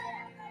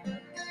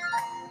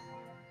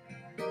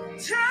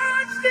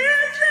 touched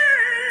His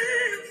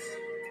hands.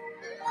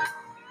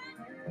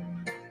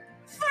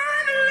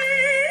 Finally,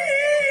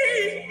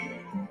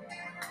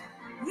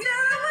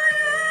 now I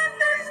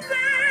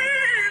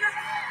understand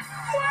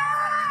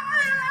why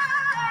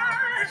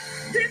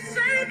He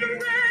saved a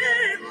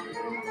wretch.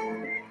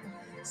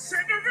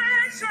 Saved a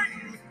wretch like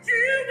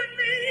you and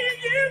me,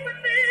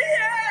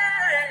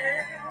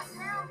 yeah.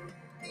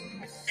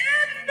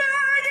 And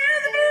by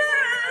His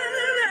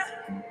blood,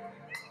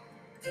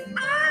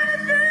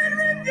 I've been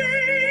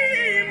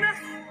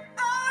redeemed.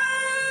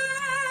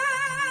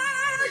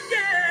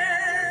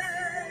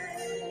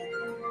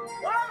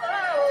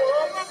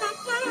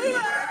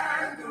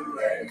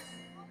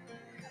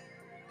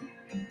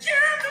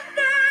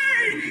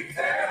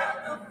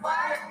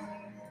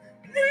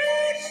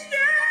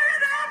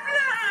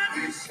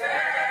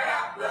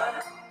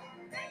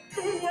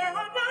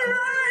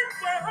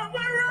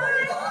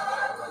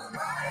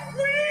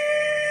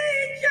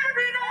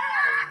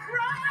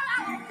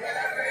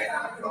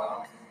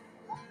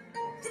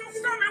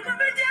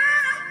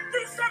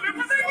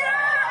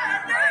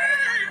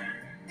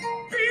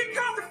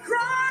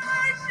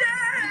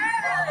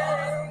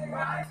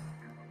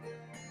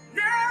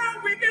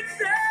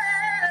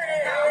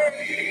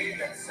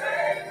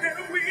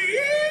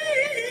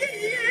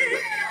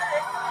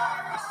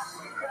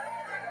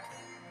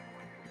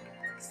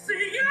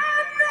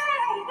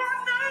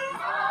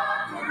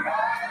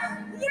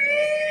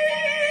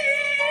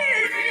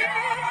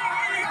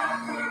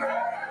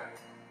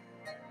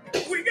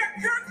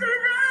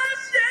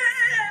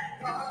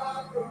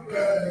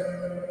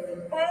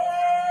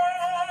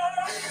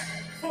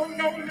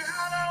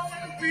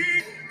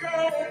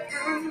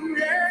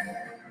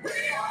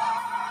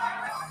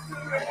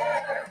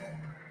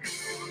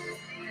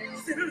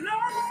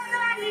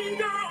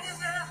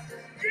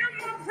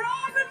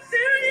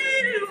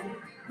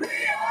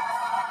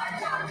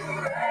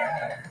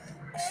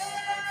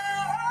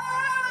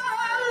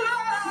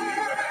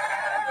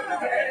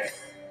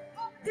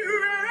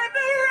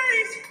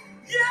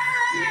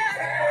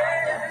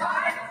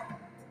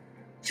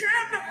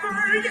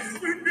 yes,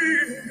 we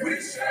did.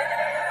 We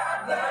shed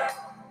our blood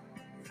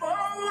for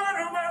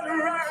what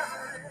was right.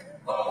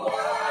 For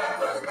what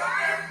was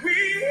right. We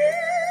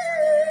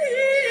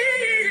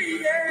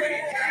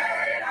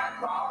carried our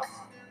cross.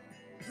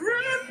 Through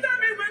the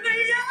with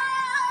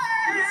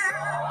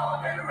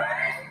the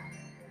rain.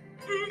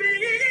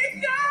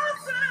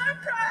 Because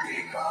of Christ.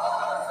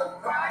 Because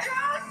of Christ.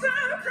 Because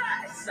of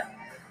Christ.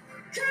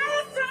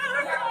 Because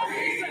of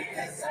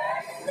Christ.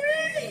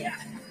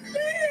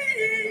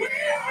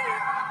 We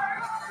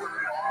are.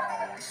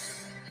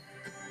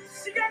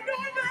 She got no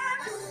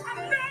back. I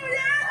know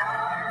ya.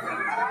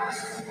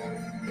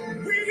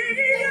 We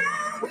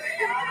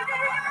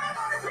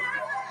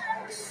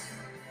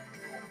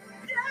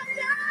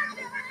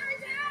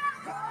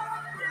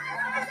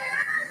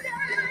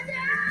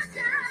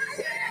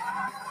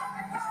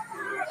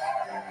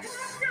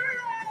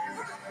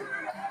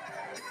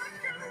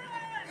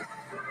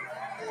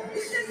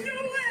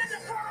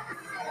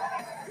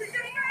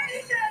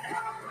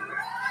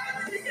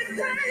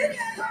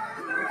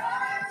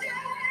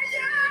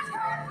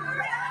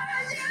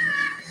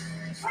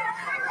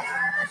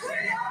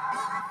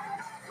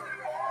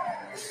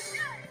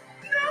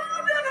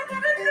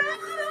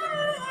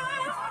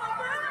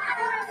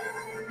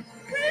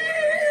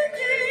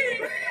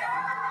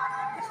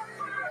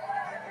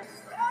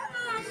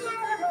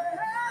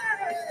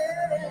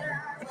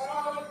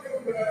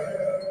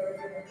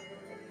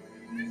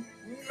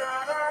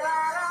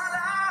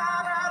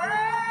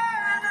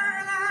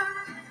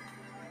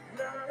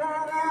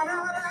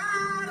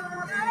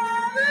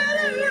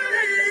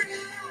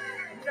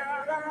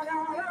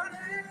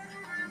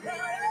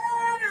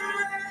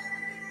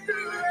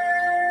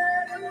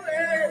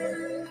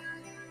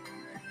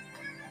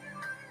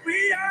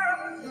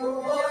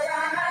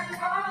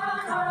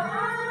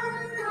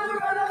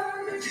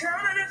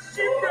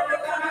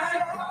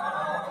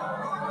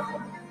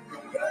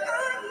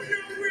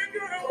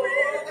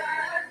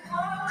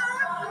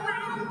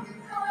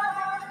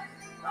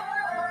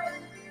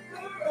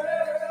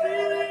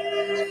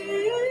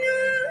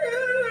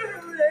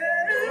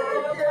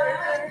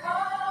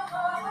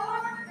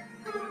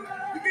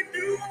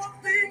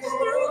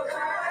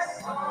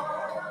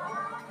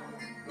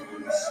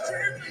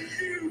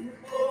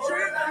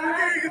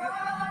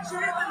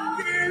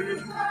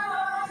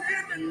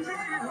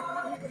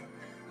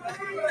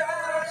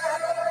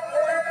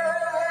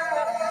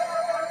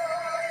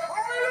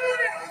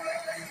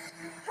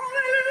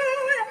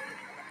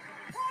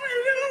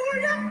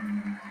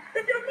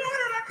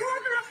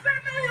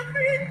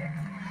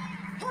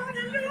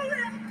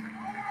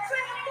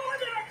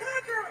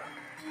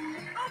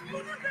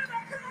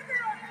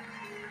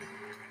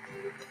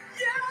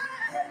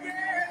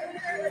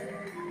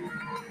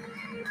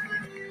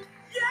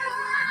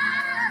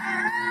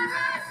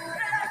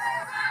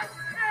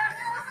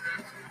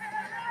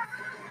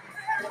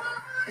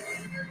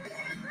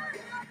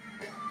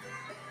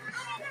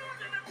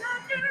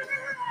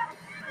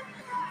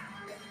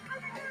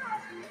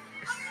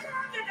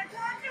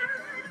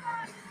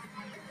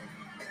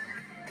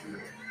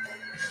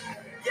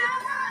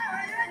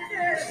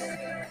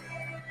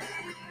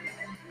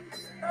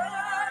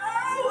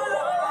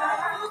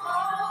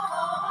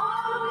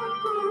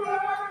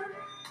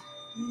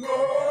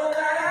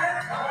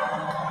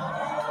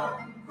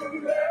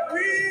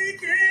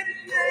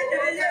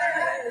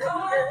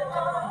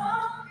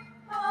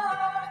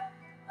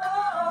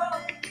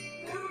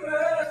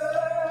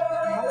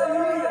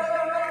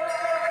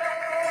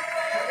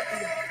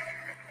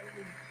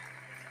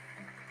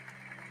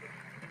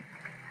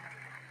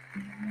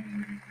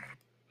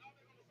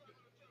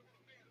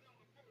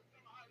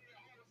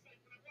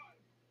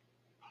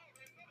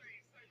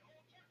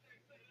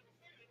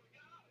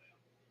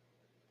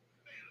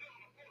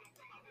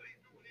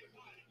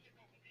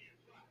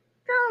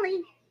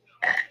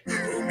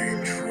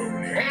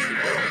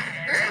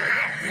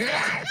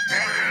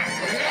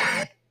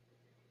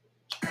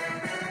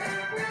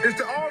It's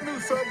the all-new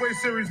Subway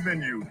Series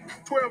menu.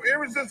 12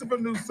 irresistible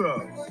new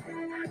subs.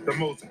 The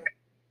most...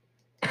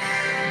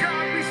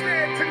 God, we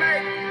stand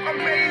tonight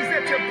amazed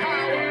at your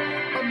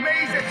power,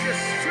 amazed at your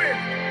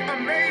strength,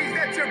 amazed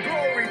at your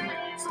glory.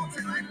 So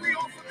tonight we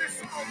offer this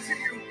song to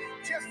you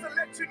just to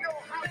let you know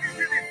how we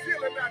really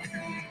feel about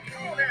you.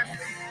 Come on,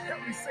 Ashley,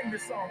 help me sing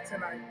this song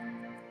tonight.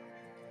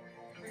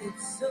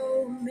 It's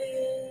so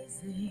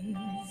amazing,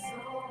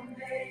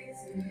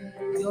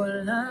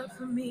 your love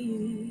for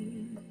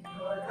me,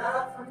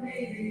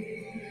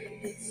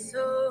 It's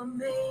so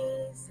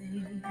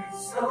amazing,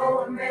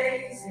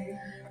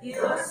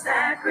 your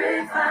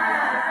sacrifice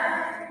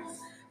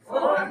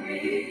for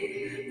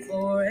me,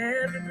 for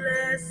every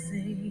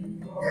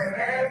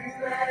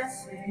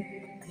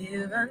blessing,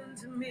 give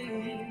unto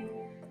me,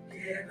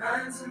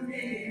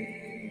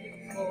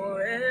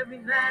 for every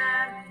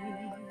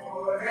valley,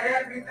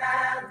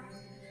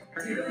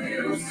 you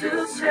used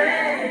to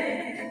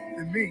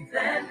strengthen me.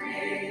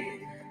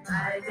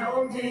 I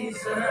don't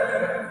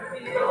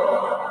deserve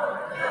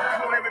your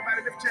Come on,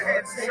 everybody, lift your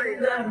hands and say it.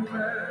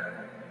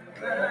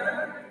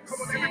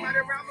 Come on, everybody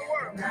around the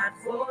world. not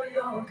for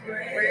your your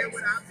grace, where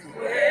would I be?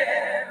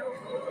 where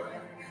would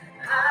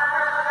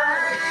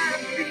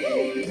I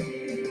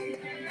be?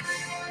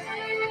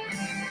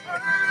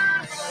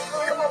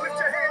 Come on, lift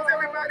your hands,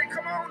 everybody.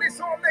 Come on, it's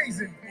so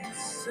amazing.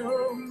 It's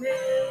so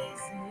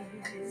amazing.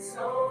 It's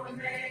so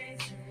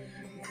amazing.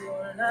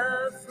 Your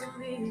love for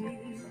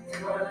me.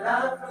 Your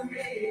love for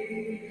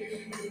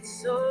me.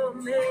 It's so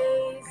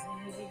amazing.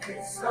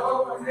 It's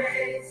so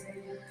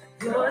amazing.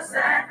 Your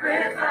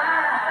sacrifice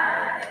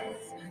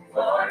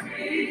for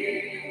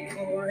me.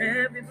 For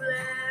every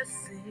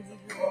blessing.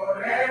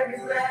 For every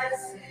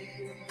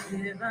blessing.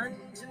 Give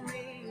unto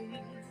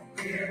me.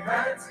 Give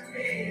unto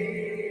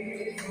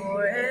me.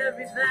 For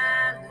every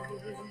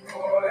valley.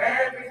 For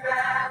every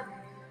valley.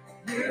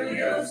 You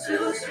used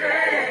to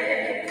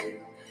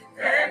strengthen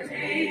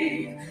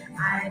me.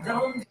 I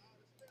don't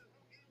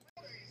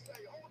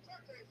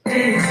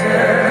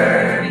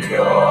deserve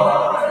your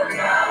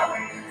love,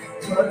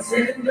 your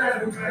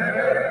tender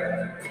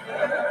mercies,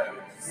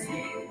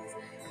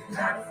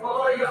 not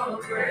for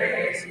your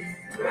grace.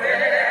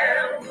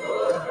 Where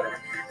would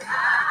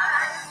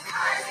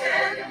I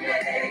stand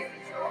amazed?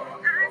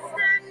 I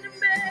stand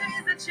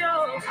amazed at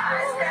your grace. I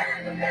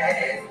stand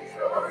amazed at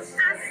your grace.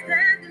 I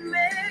stand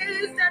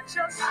amazed at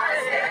your strength. I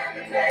stand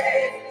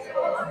amazed at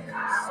your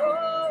power. So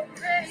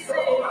amazing,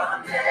 so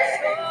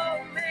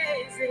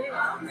amazing.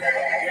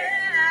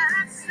 Yeah,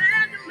 I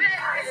stand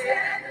amazed. I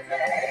stand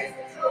amazed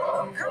at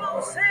your come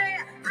on, say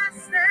it. I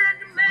stand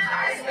amazed.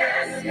 I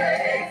stand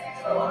amazed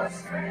at your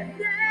strength.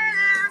 Yeah,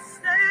 I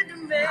stand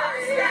amazed.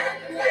 I stand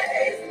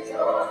amazed at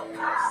your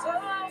power.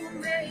 So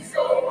amazing,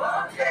 so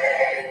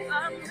amazing,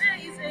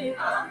 amazing.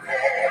 Come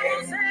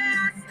on, say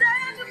I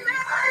stand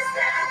amazed. I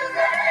stand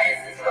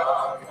amazed at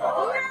your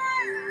glory.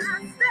 Yeah, I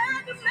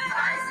stand amazed. I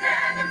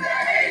stand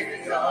amazed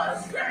at your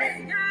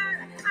strength. God,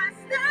 I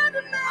stand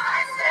amazed. I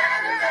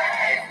stand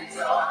amazed at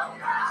your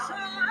power. So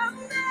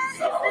amazing,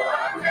 so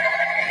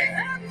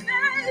amazing,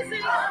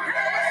 amazing.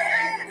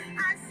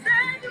 I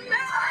stand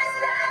amazed. I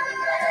stand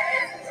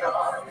amazed at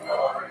your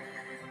glory.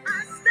 I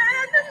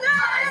stand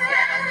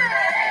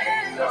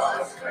amazed.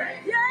 Your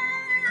strength. Yeah,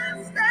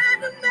 I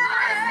stand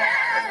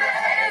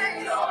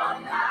amazed.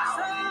 Your power.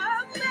 So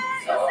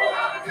amazing.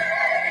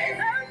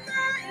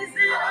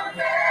 Amazing.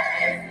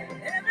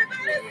 Amazing.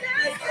 Everybody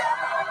say so.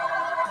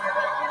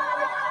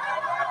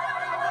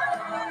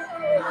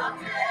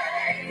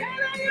 Amazing.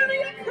 Can I hear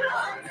you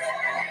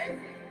cry?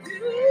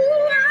 You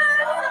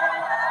are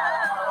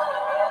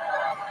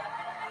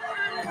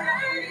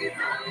amazing.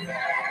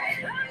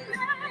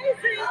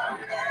 Amazing.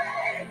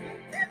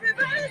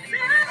 Everybody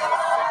say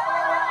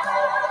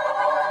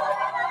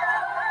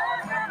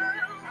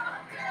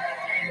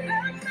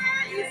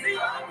amazing.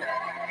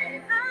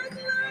 I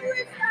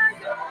glorify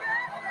your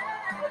name.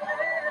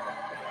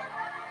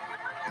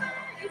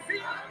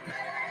 Amazing.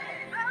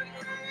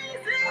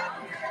 Amazing.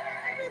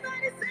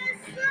 Everybody say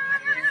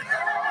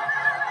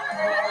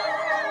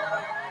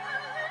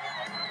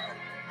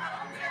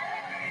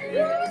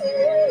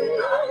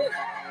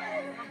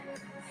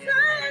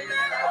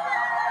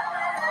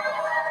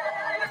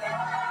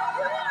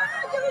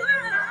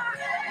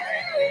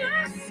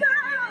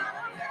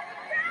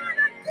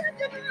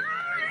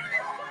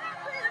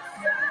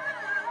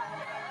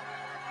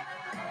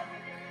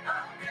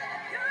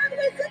God,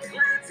 we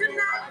declare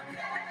tonight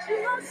that you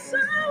are so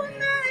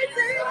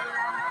amazing.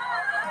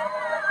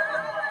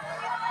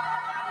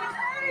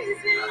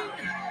 Amazing.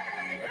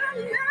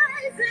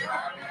 Amazing.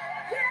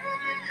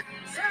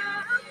 Yeah. So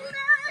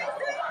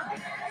amazing.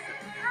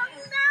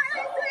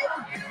 Amazing.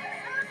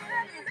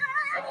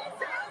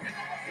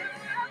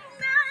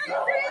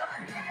 Amazing.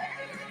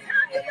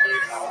 Time you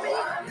bless me.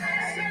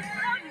 Amazing.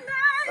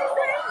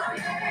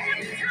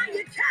 Every time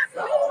you kept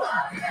me.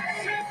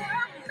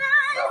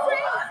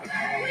 Amazing.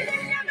 When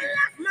you never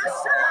left my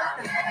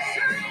side.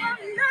 So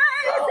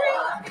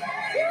amazing.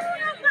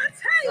 Food on my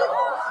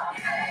table.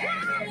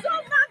 Clothes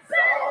on my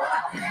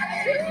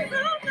bed. Shoes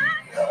on my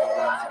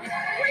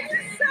feet.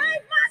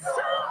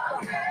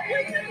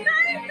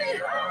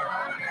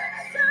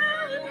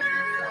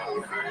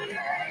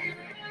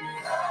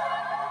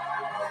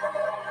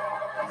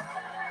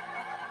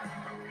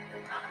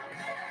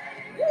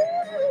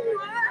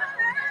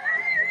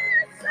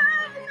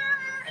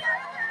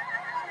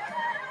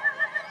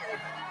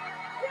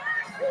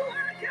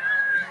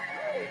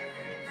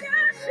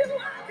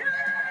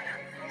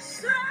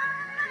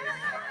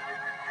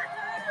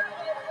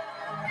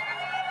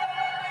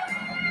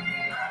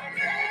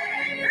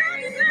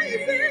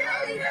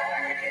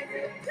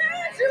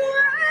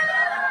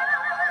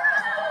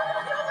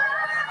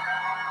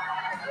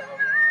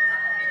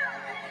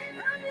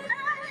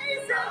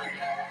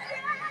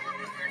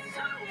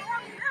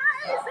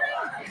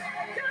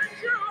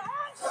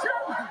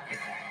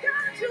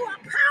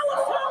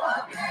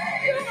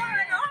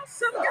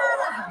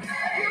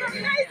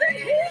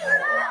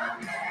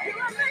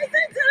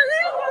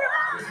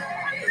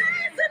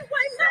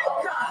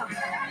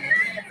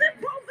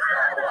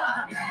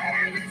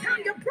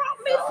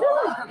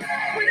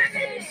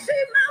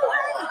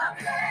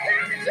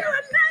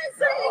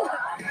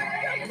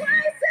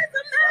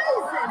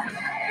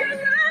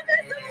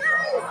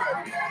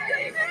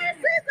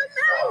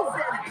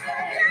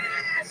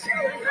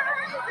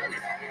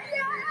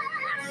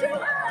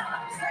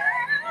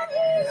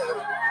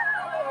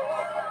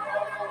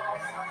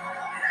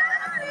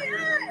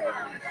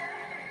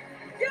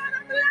 God,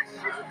 I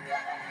bless you.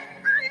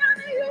 I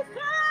honor you,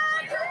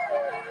 Father.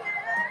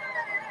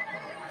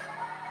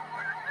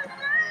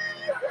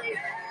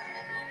 Amazing.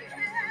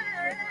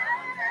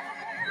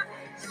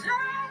 So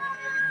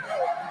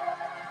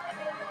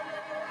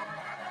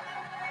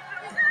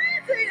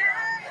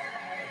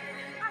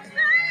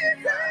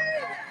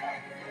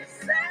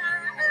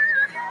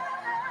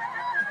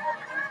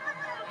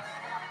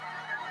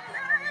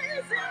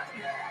amazing.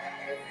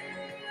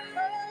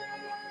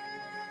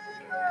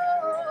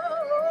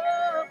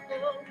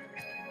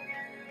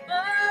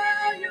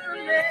 Oh, you're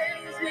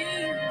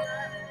amazing.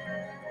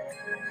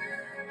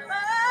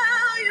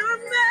 Oh, you're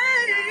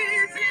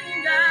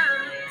amazing,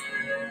 God.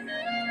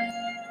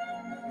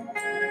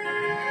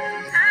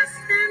 I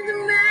stand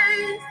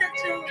amazed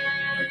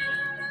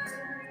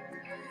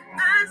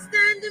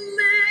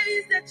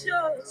at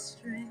your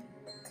strength.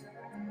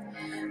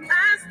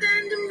 I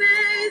stand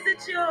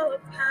amazed at your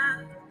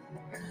power.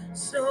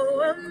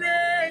 So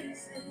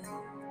amazing,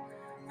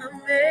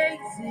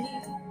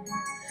 amazing.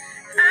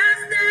 I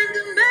stand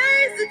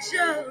amazed at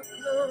your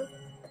glory.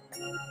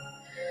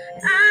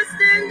 I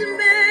stand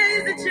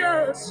amazed at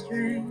your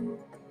strength.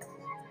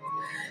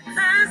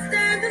 I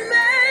stand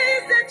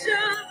amazed at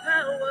your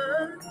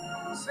power.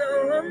 So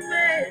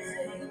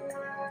amazing,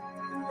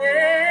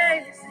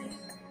 amazing.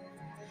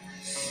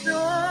 So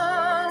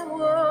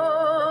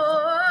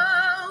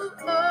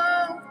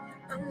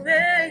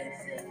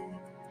amazing.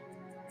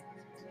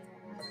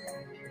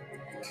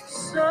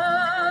 So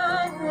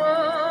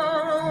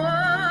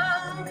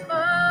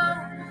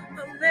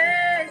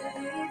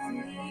amazing.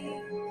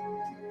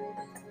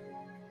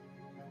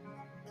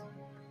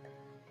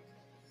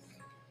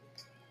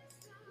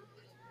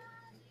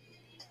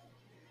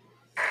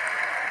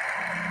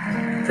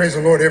 Praise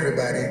the Lord,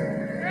 everybody.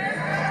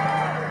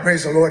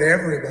 Praise the Lord,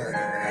 everybody.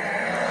 I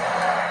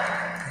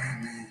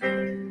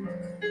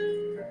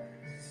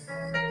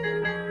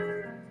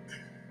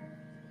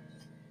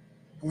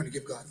want to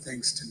give God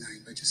thanks tonight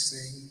by just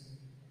saying,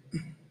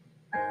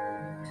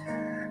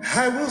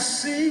 I will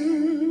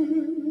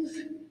sing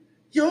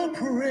your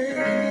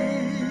praise,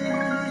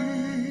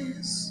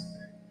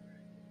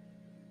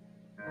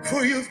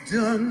 for you've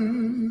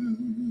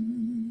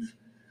done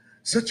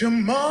such a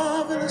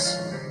marvelous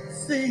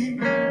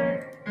thing.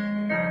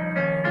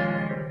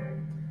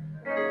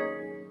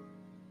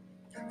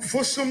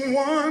 For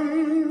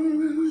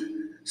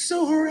someone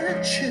so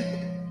wretched,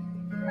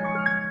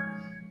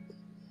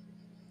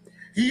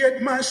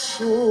 yet my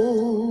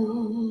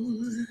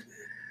soul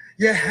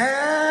you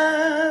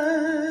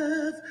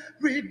have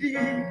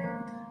redeemed.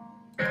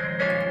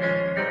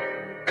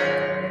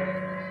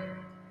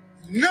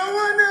 No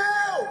one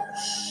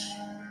else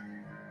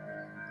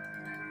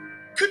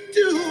could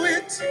do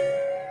it.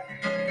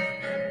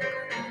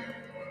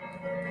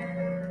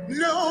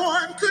 No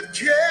one could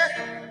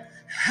care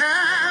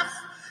half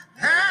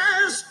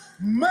as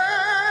much.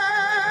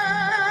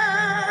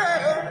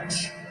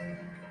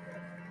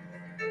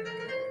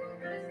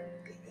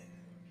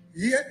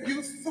 Yet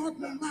you thought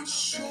my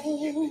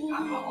soul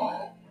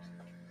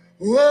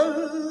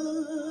was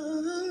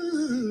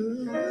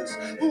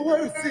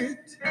worth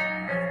it.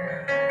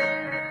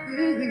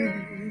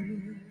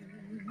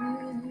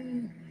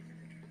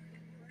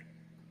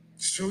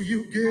 So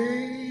you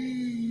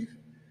gave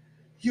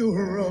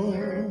your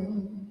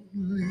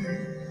only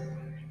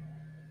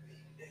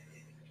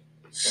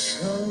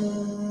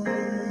son.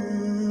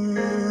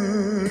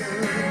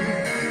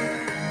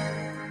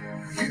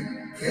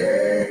 You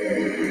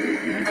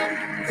gave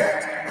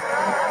that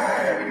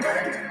I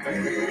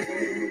might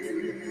live.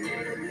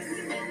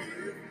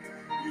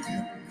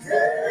 You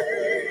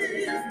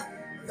gave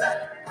that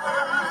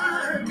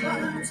I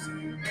might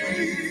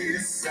be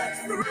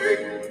set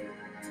free.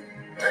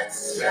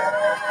 Let's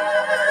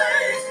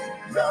shine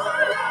your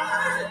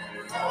light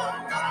on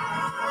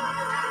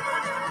mine.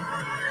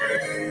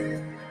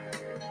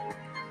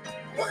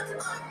 What a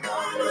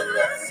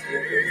marvelous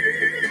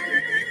thing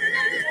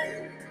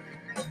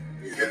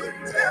you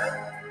done.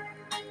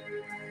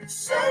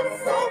 Some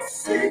folks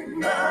see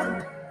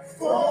my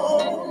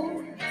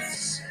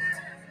faults.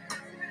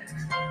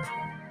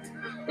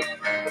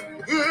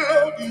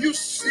 Lord, you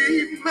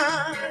see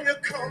my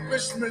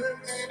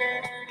accomplishments.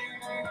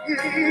 Even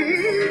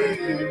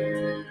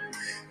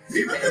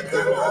if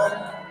the Lord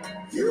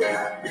you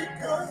have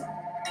begun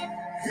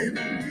in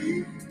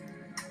me,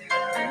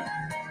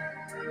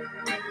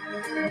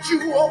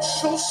 you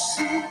also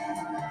see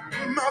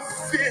my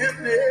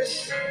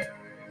finish.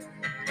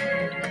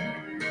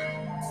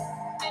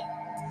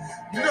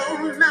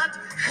 No, not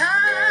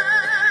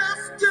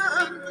half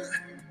done.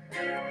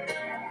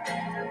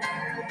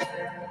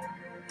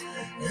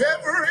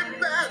 Every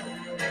battle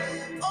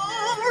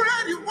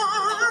already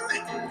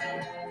won.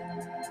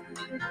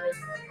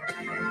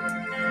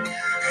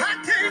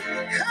 I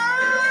can't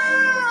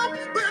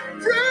help but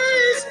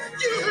praise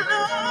you,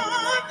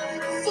 Lord,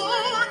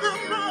 for the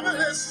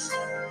marvelous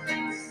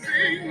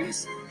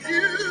things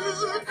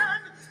you've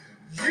done.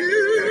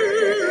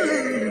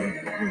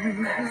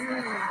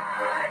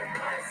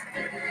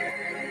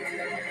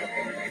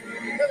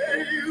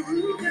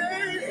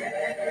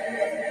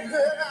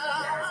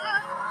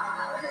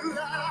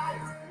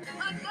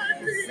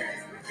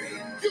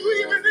 You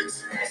even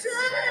exchange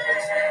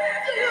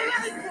your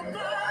life for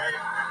mine.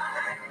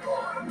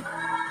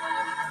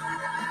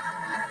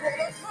 What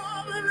a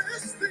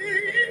marvelous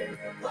thing.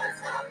 What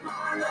a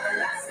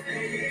marvelous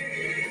thing.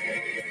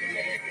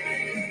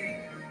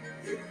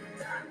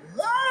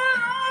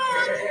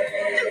 Lord,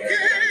 you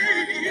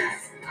gave.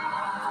 Yes, I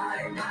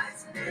might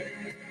be.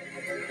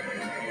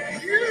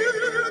 You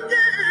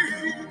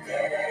gave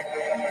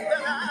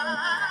that I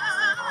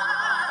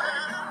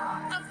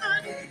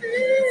might be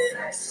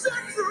set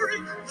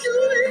free. You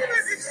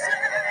even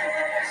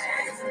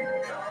exchange.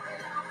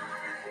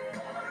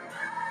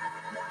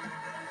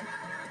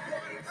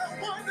 A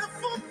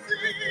wonderful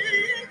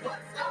thing. What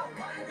a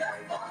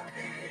wonderful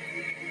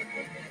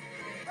thing.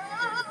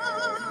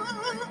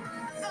 Oh,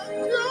 a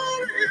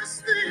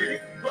glorious thing.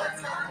 What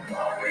a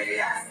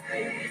glorious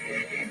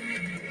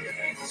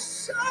thing.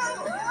 So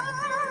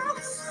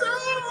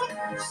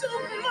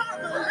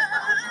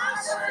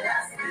marvelous.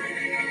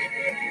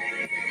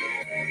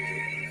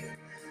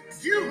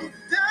 You've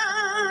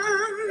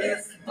done.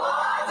 It's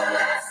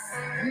marvelous.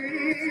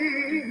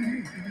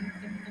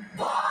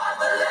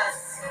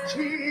 Marvelous.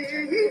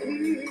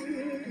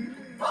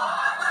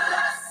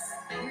 Marvelous.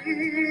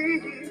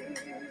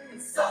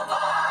 So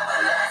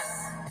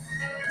marvelous.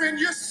 When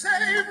you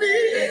saved me,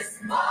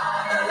 it's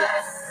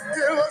marvelous.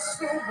 It was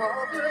so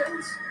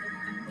marvelous.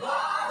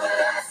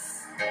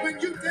 Marvelous. When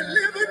you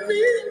delivered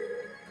me,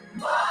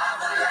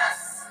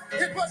 marvelous.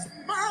 It was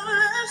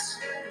marvelous.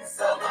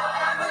 So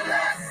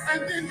marvelous.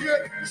 And then you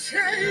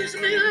changed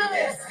me, Lord.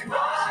 It's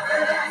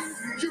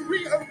marvelous. You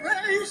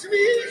rearranged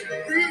me.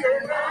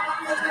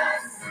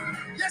 Marvelous.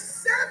 You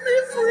set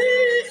me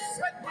free.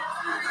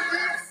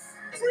 Marvelous.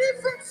 Free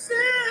from sin,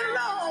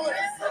 Lord.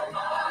 It's so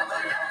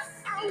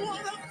marvelous. I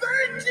want to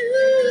thank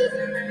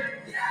you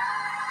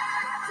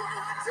for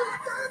what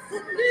you've done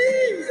for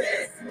me.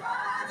 It's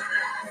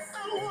marvelous.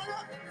 I want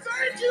to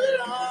thank you,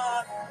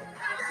 Lord.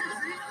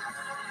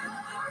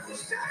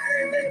 Set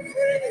me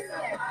free.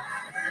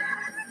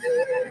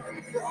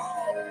 You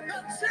broke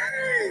the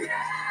chain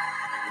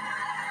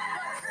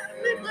that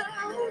had me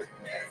bound.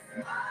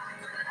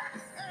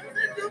 And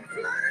then you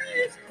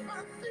placed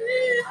my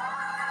feet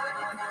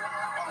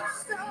on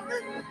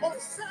solid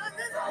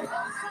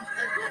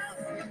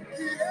ground.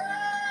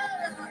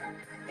 Yeah.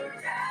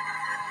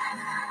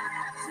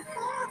 It's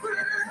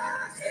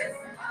marvelous.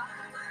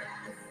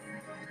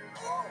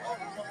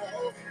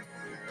 Oh.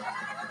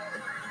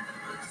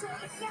 So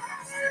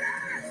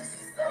marvelous.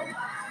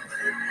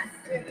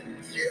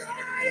 Yeah.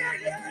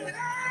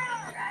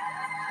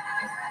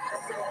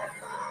 So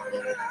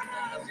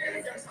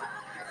marvelous.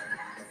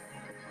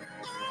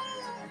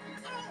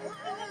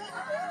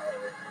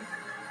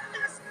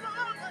 It's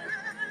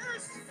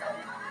marvelous.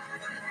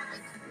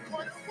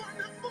 What a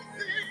wonderful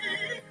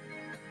thing.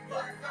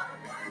 What a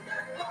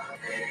wonderful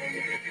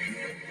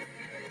thing.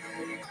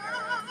 Oh,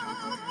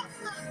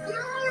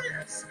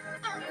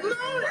 a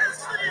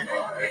glorious thing.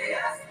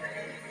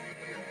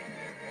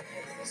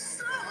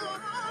 So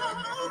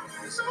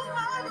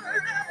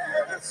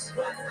marvelous.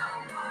 What a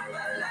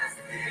marvelous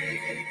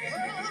thing.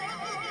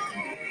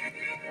 Oh,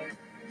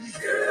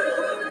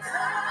 you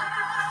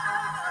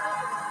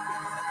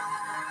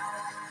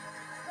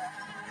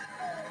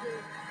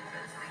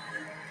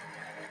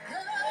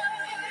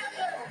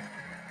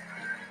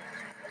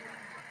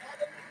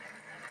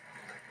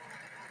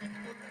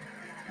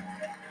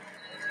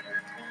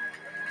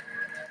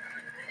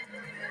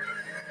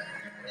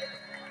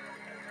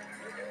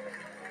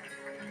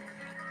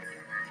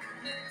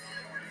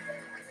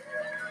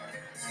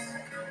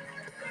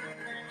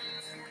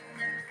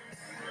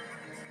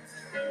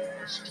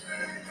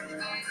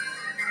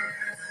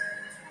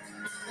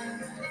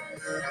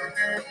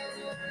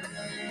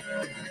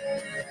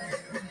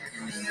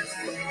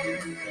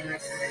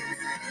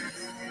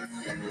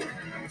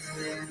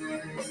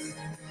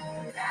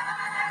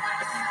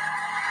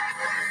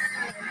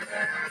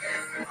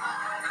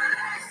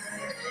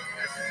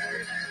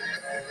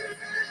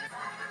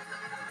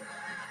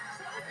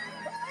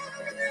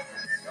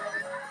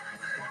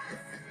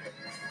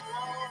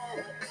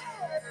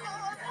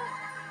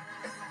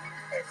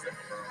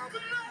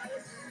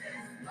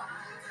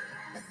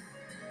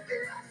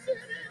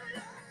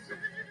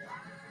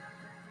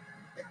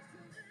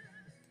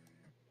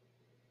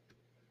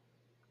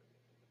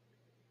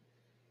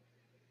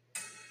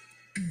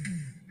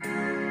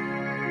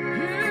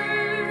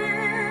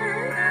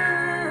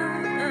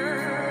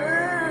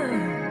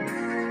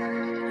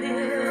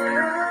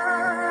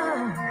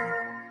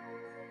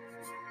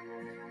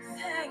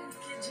Thank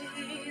you,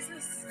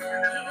 Jesus.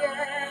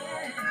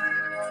 Yeah.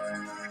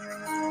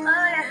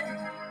 Oh,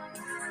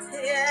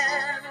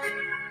 yeah.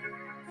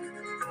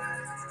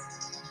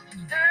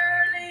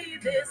 Early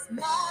this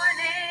morning,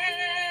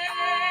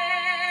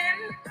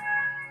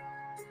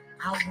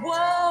 I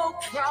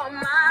woke from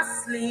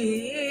my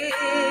sleep.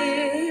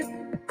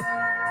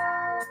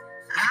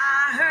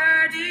 I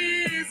heard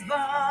his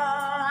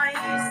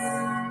voice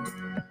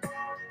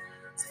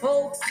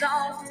spoke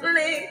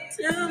softly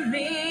to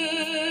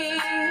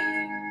me.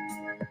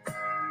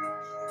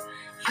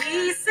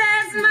 He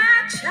says,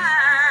 my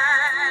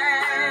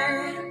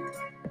child,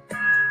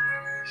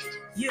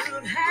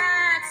 you've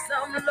had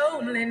some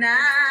lonely nights.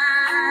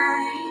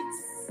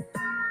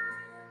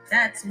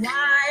 That's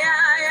why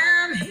I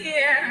am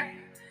here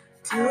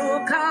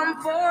to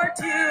comfort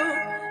you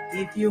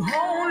if you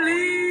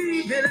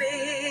only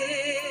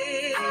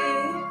believe.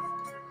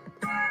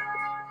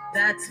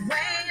 That's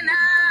when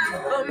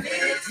I'm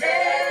committed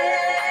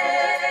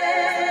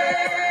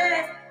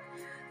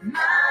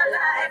my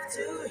life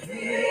to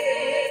Him.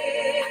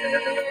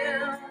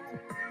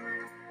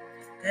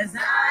 'Cause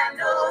I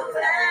know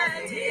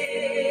that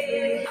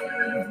He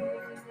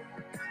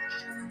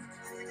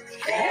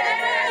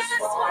cares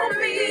for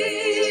me.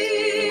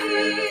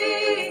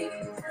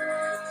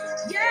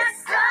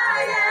 Yes,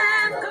 I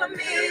am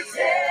committed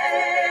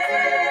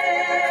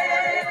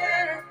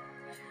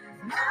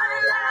my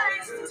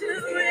life to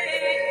Him.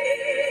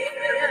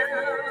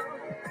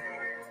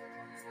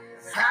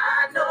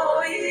 I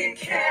know He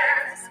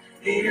cares,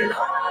 He'll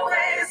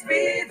always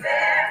be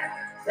there.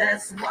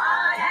 That's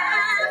why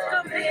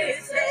I'm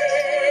committed.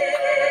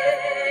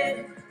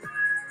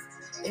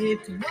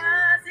 It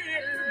was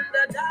in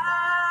the dark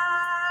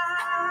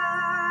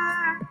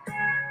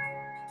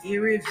He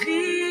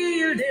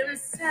revealed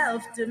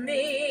Himself to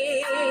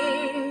me.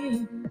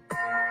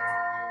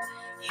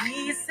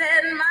 He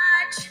said,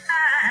 my child,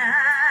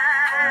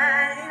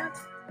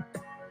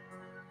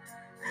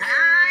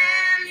 I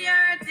am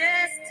your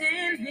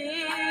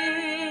destiny.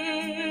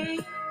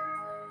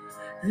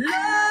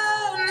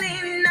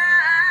 Lonely nights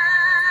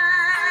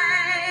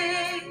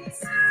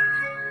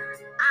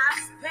I've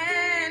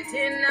spent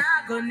in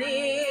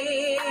agony.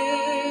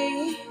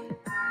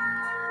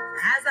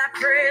 As I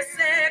pray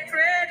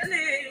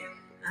sacredly,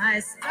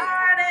 I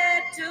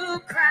started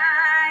to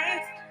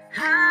cry.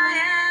 I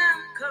am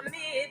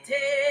committed.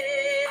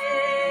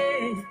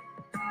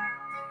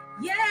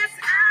 Yes,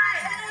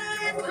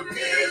 I am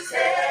committed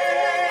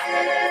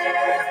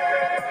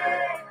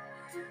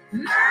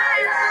my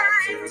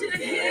life to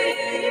Him.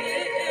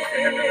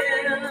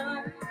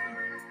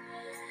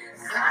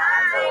 I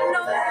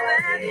know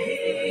that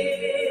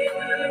He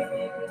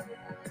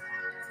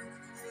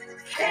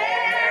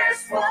cares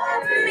for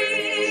me.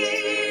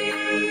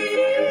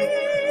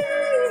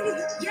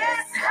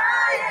 Yes,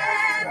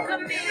 I am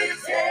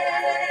committed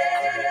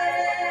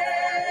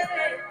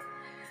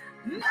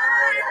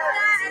my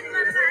life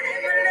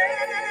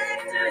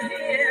to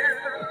Him.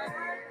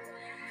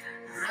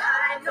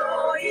 I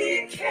know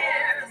He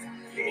cares,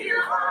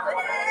 He'll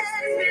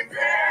always be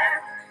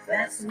there.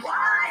 That's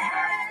why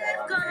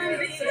I'm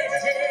committed.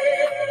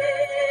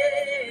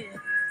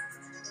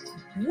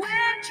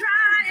 When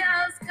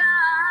trials come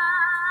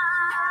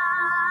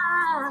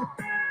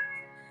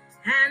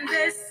and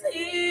they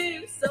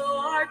seem so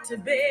hard to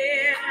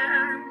bear,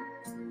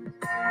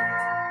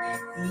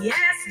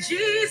 yes,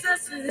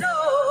 Jesus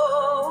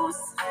knows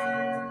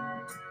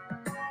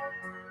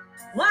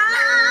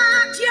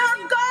what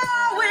you're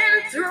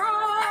going through,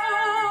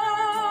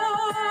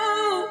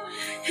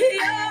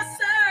 your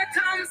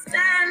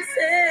circumstances.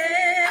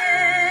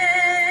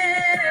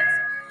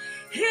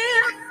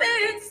 He'll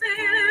fix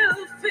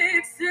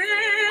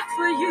it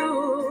for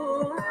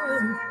you.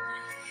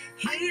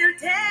 He'll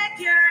take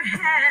your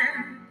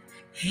hand,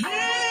 He'll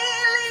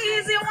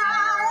ease you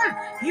on.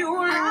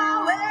 You'll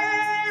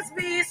always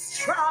be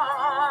strong.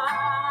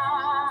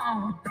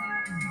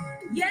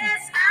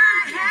 Yes,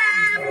 I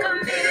have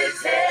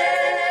committed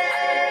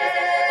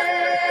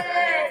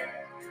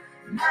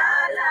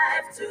my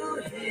life to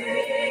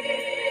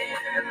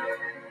Him.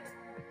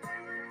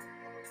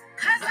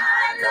 'Cause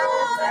I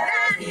know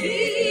that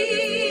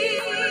He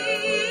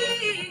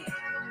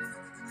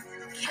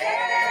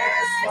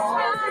cares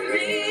for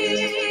me.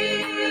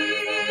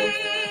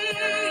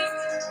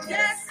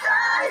 Yes, I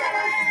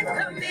am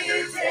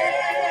committed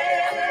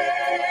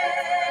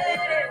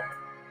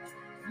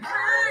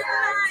my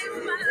life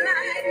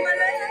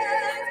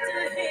to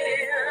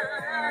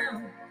Him.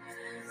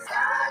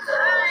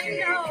 I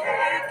know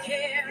He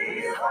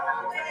cares.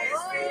 Oh,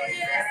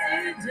 yes,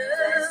 He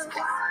does.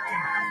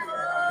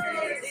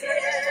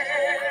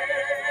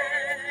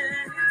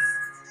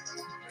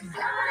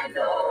 I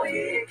know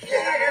He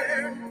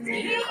cares.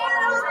 He'll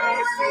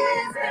always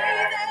be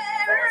there.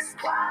 That's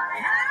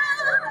why I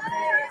know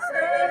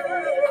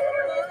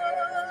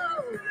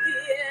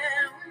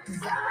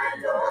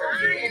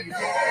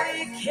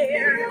He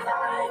cares. He'll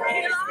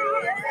always be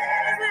there.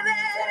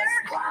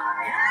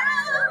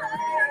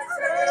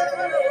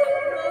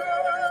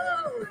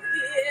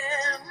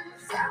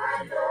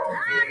 I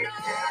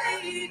know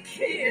He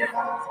cares.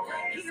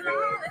 He'll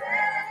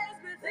always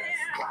be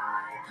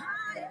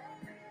there.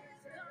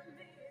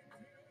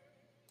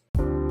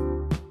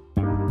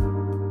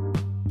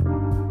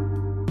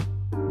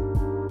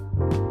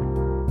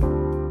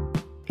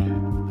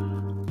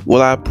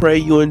 Well, I pray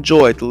you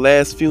enjoyed the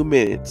last few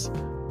minutes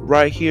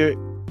right here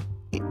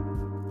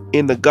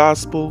in the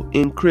Gospel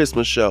in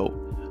Christmas show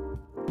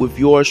with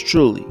yours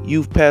truly,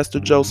 Youth Pastor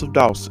Joseph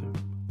Dawson.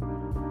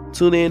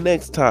 Tune in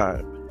next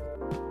time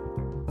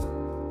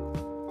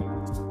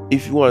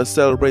if you want to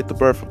celebrate the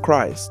birth of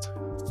Christ.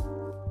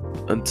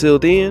 Until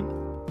then,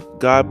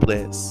 God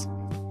bless.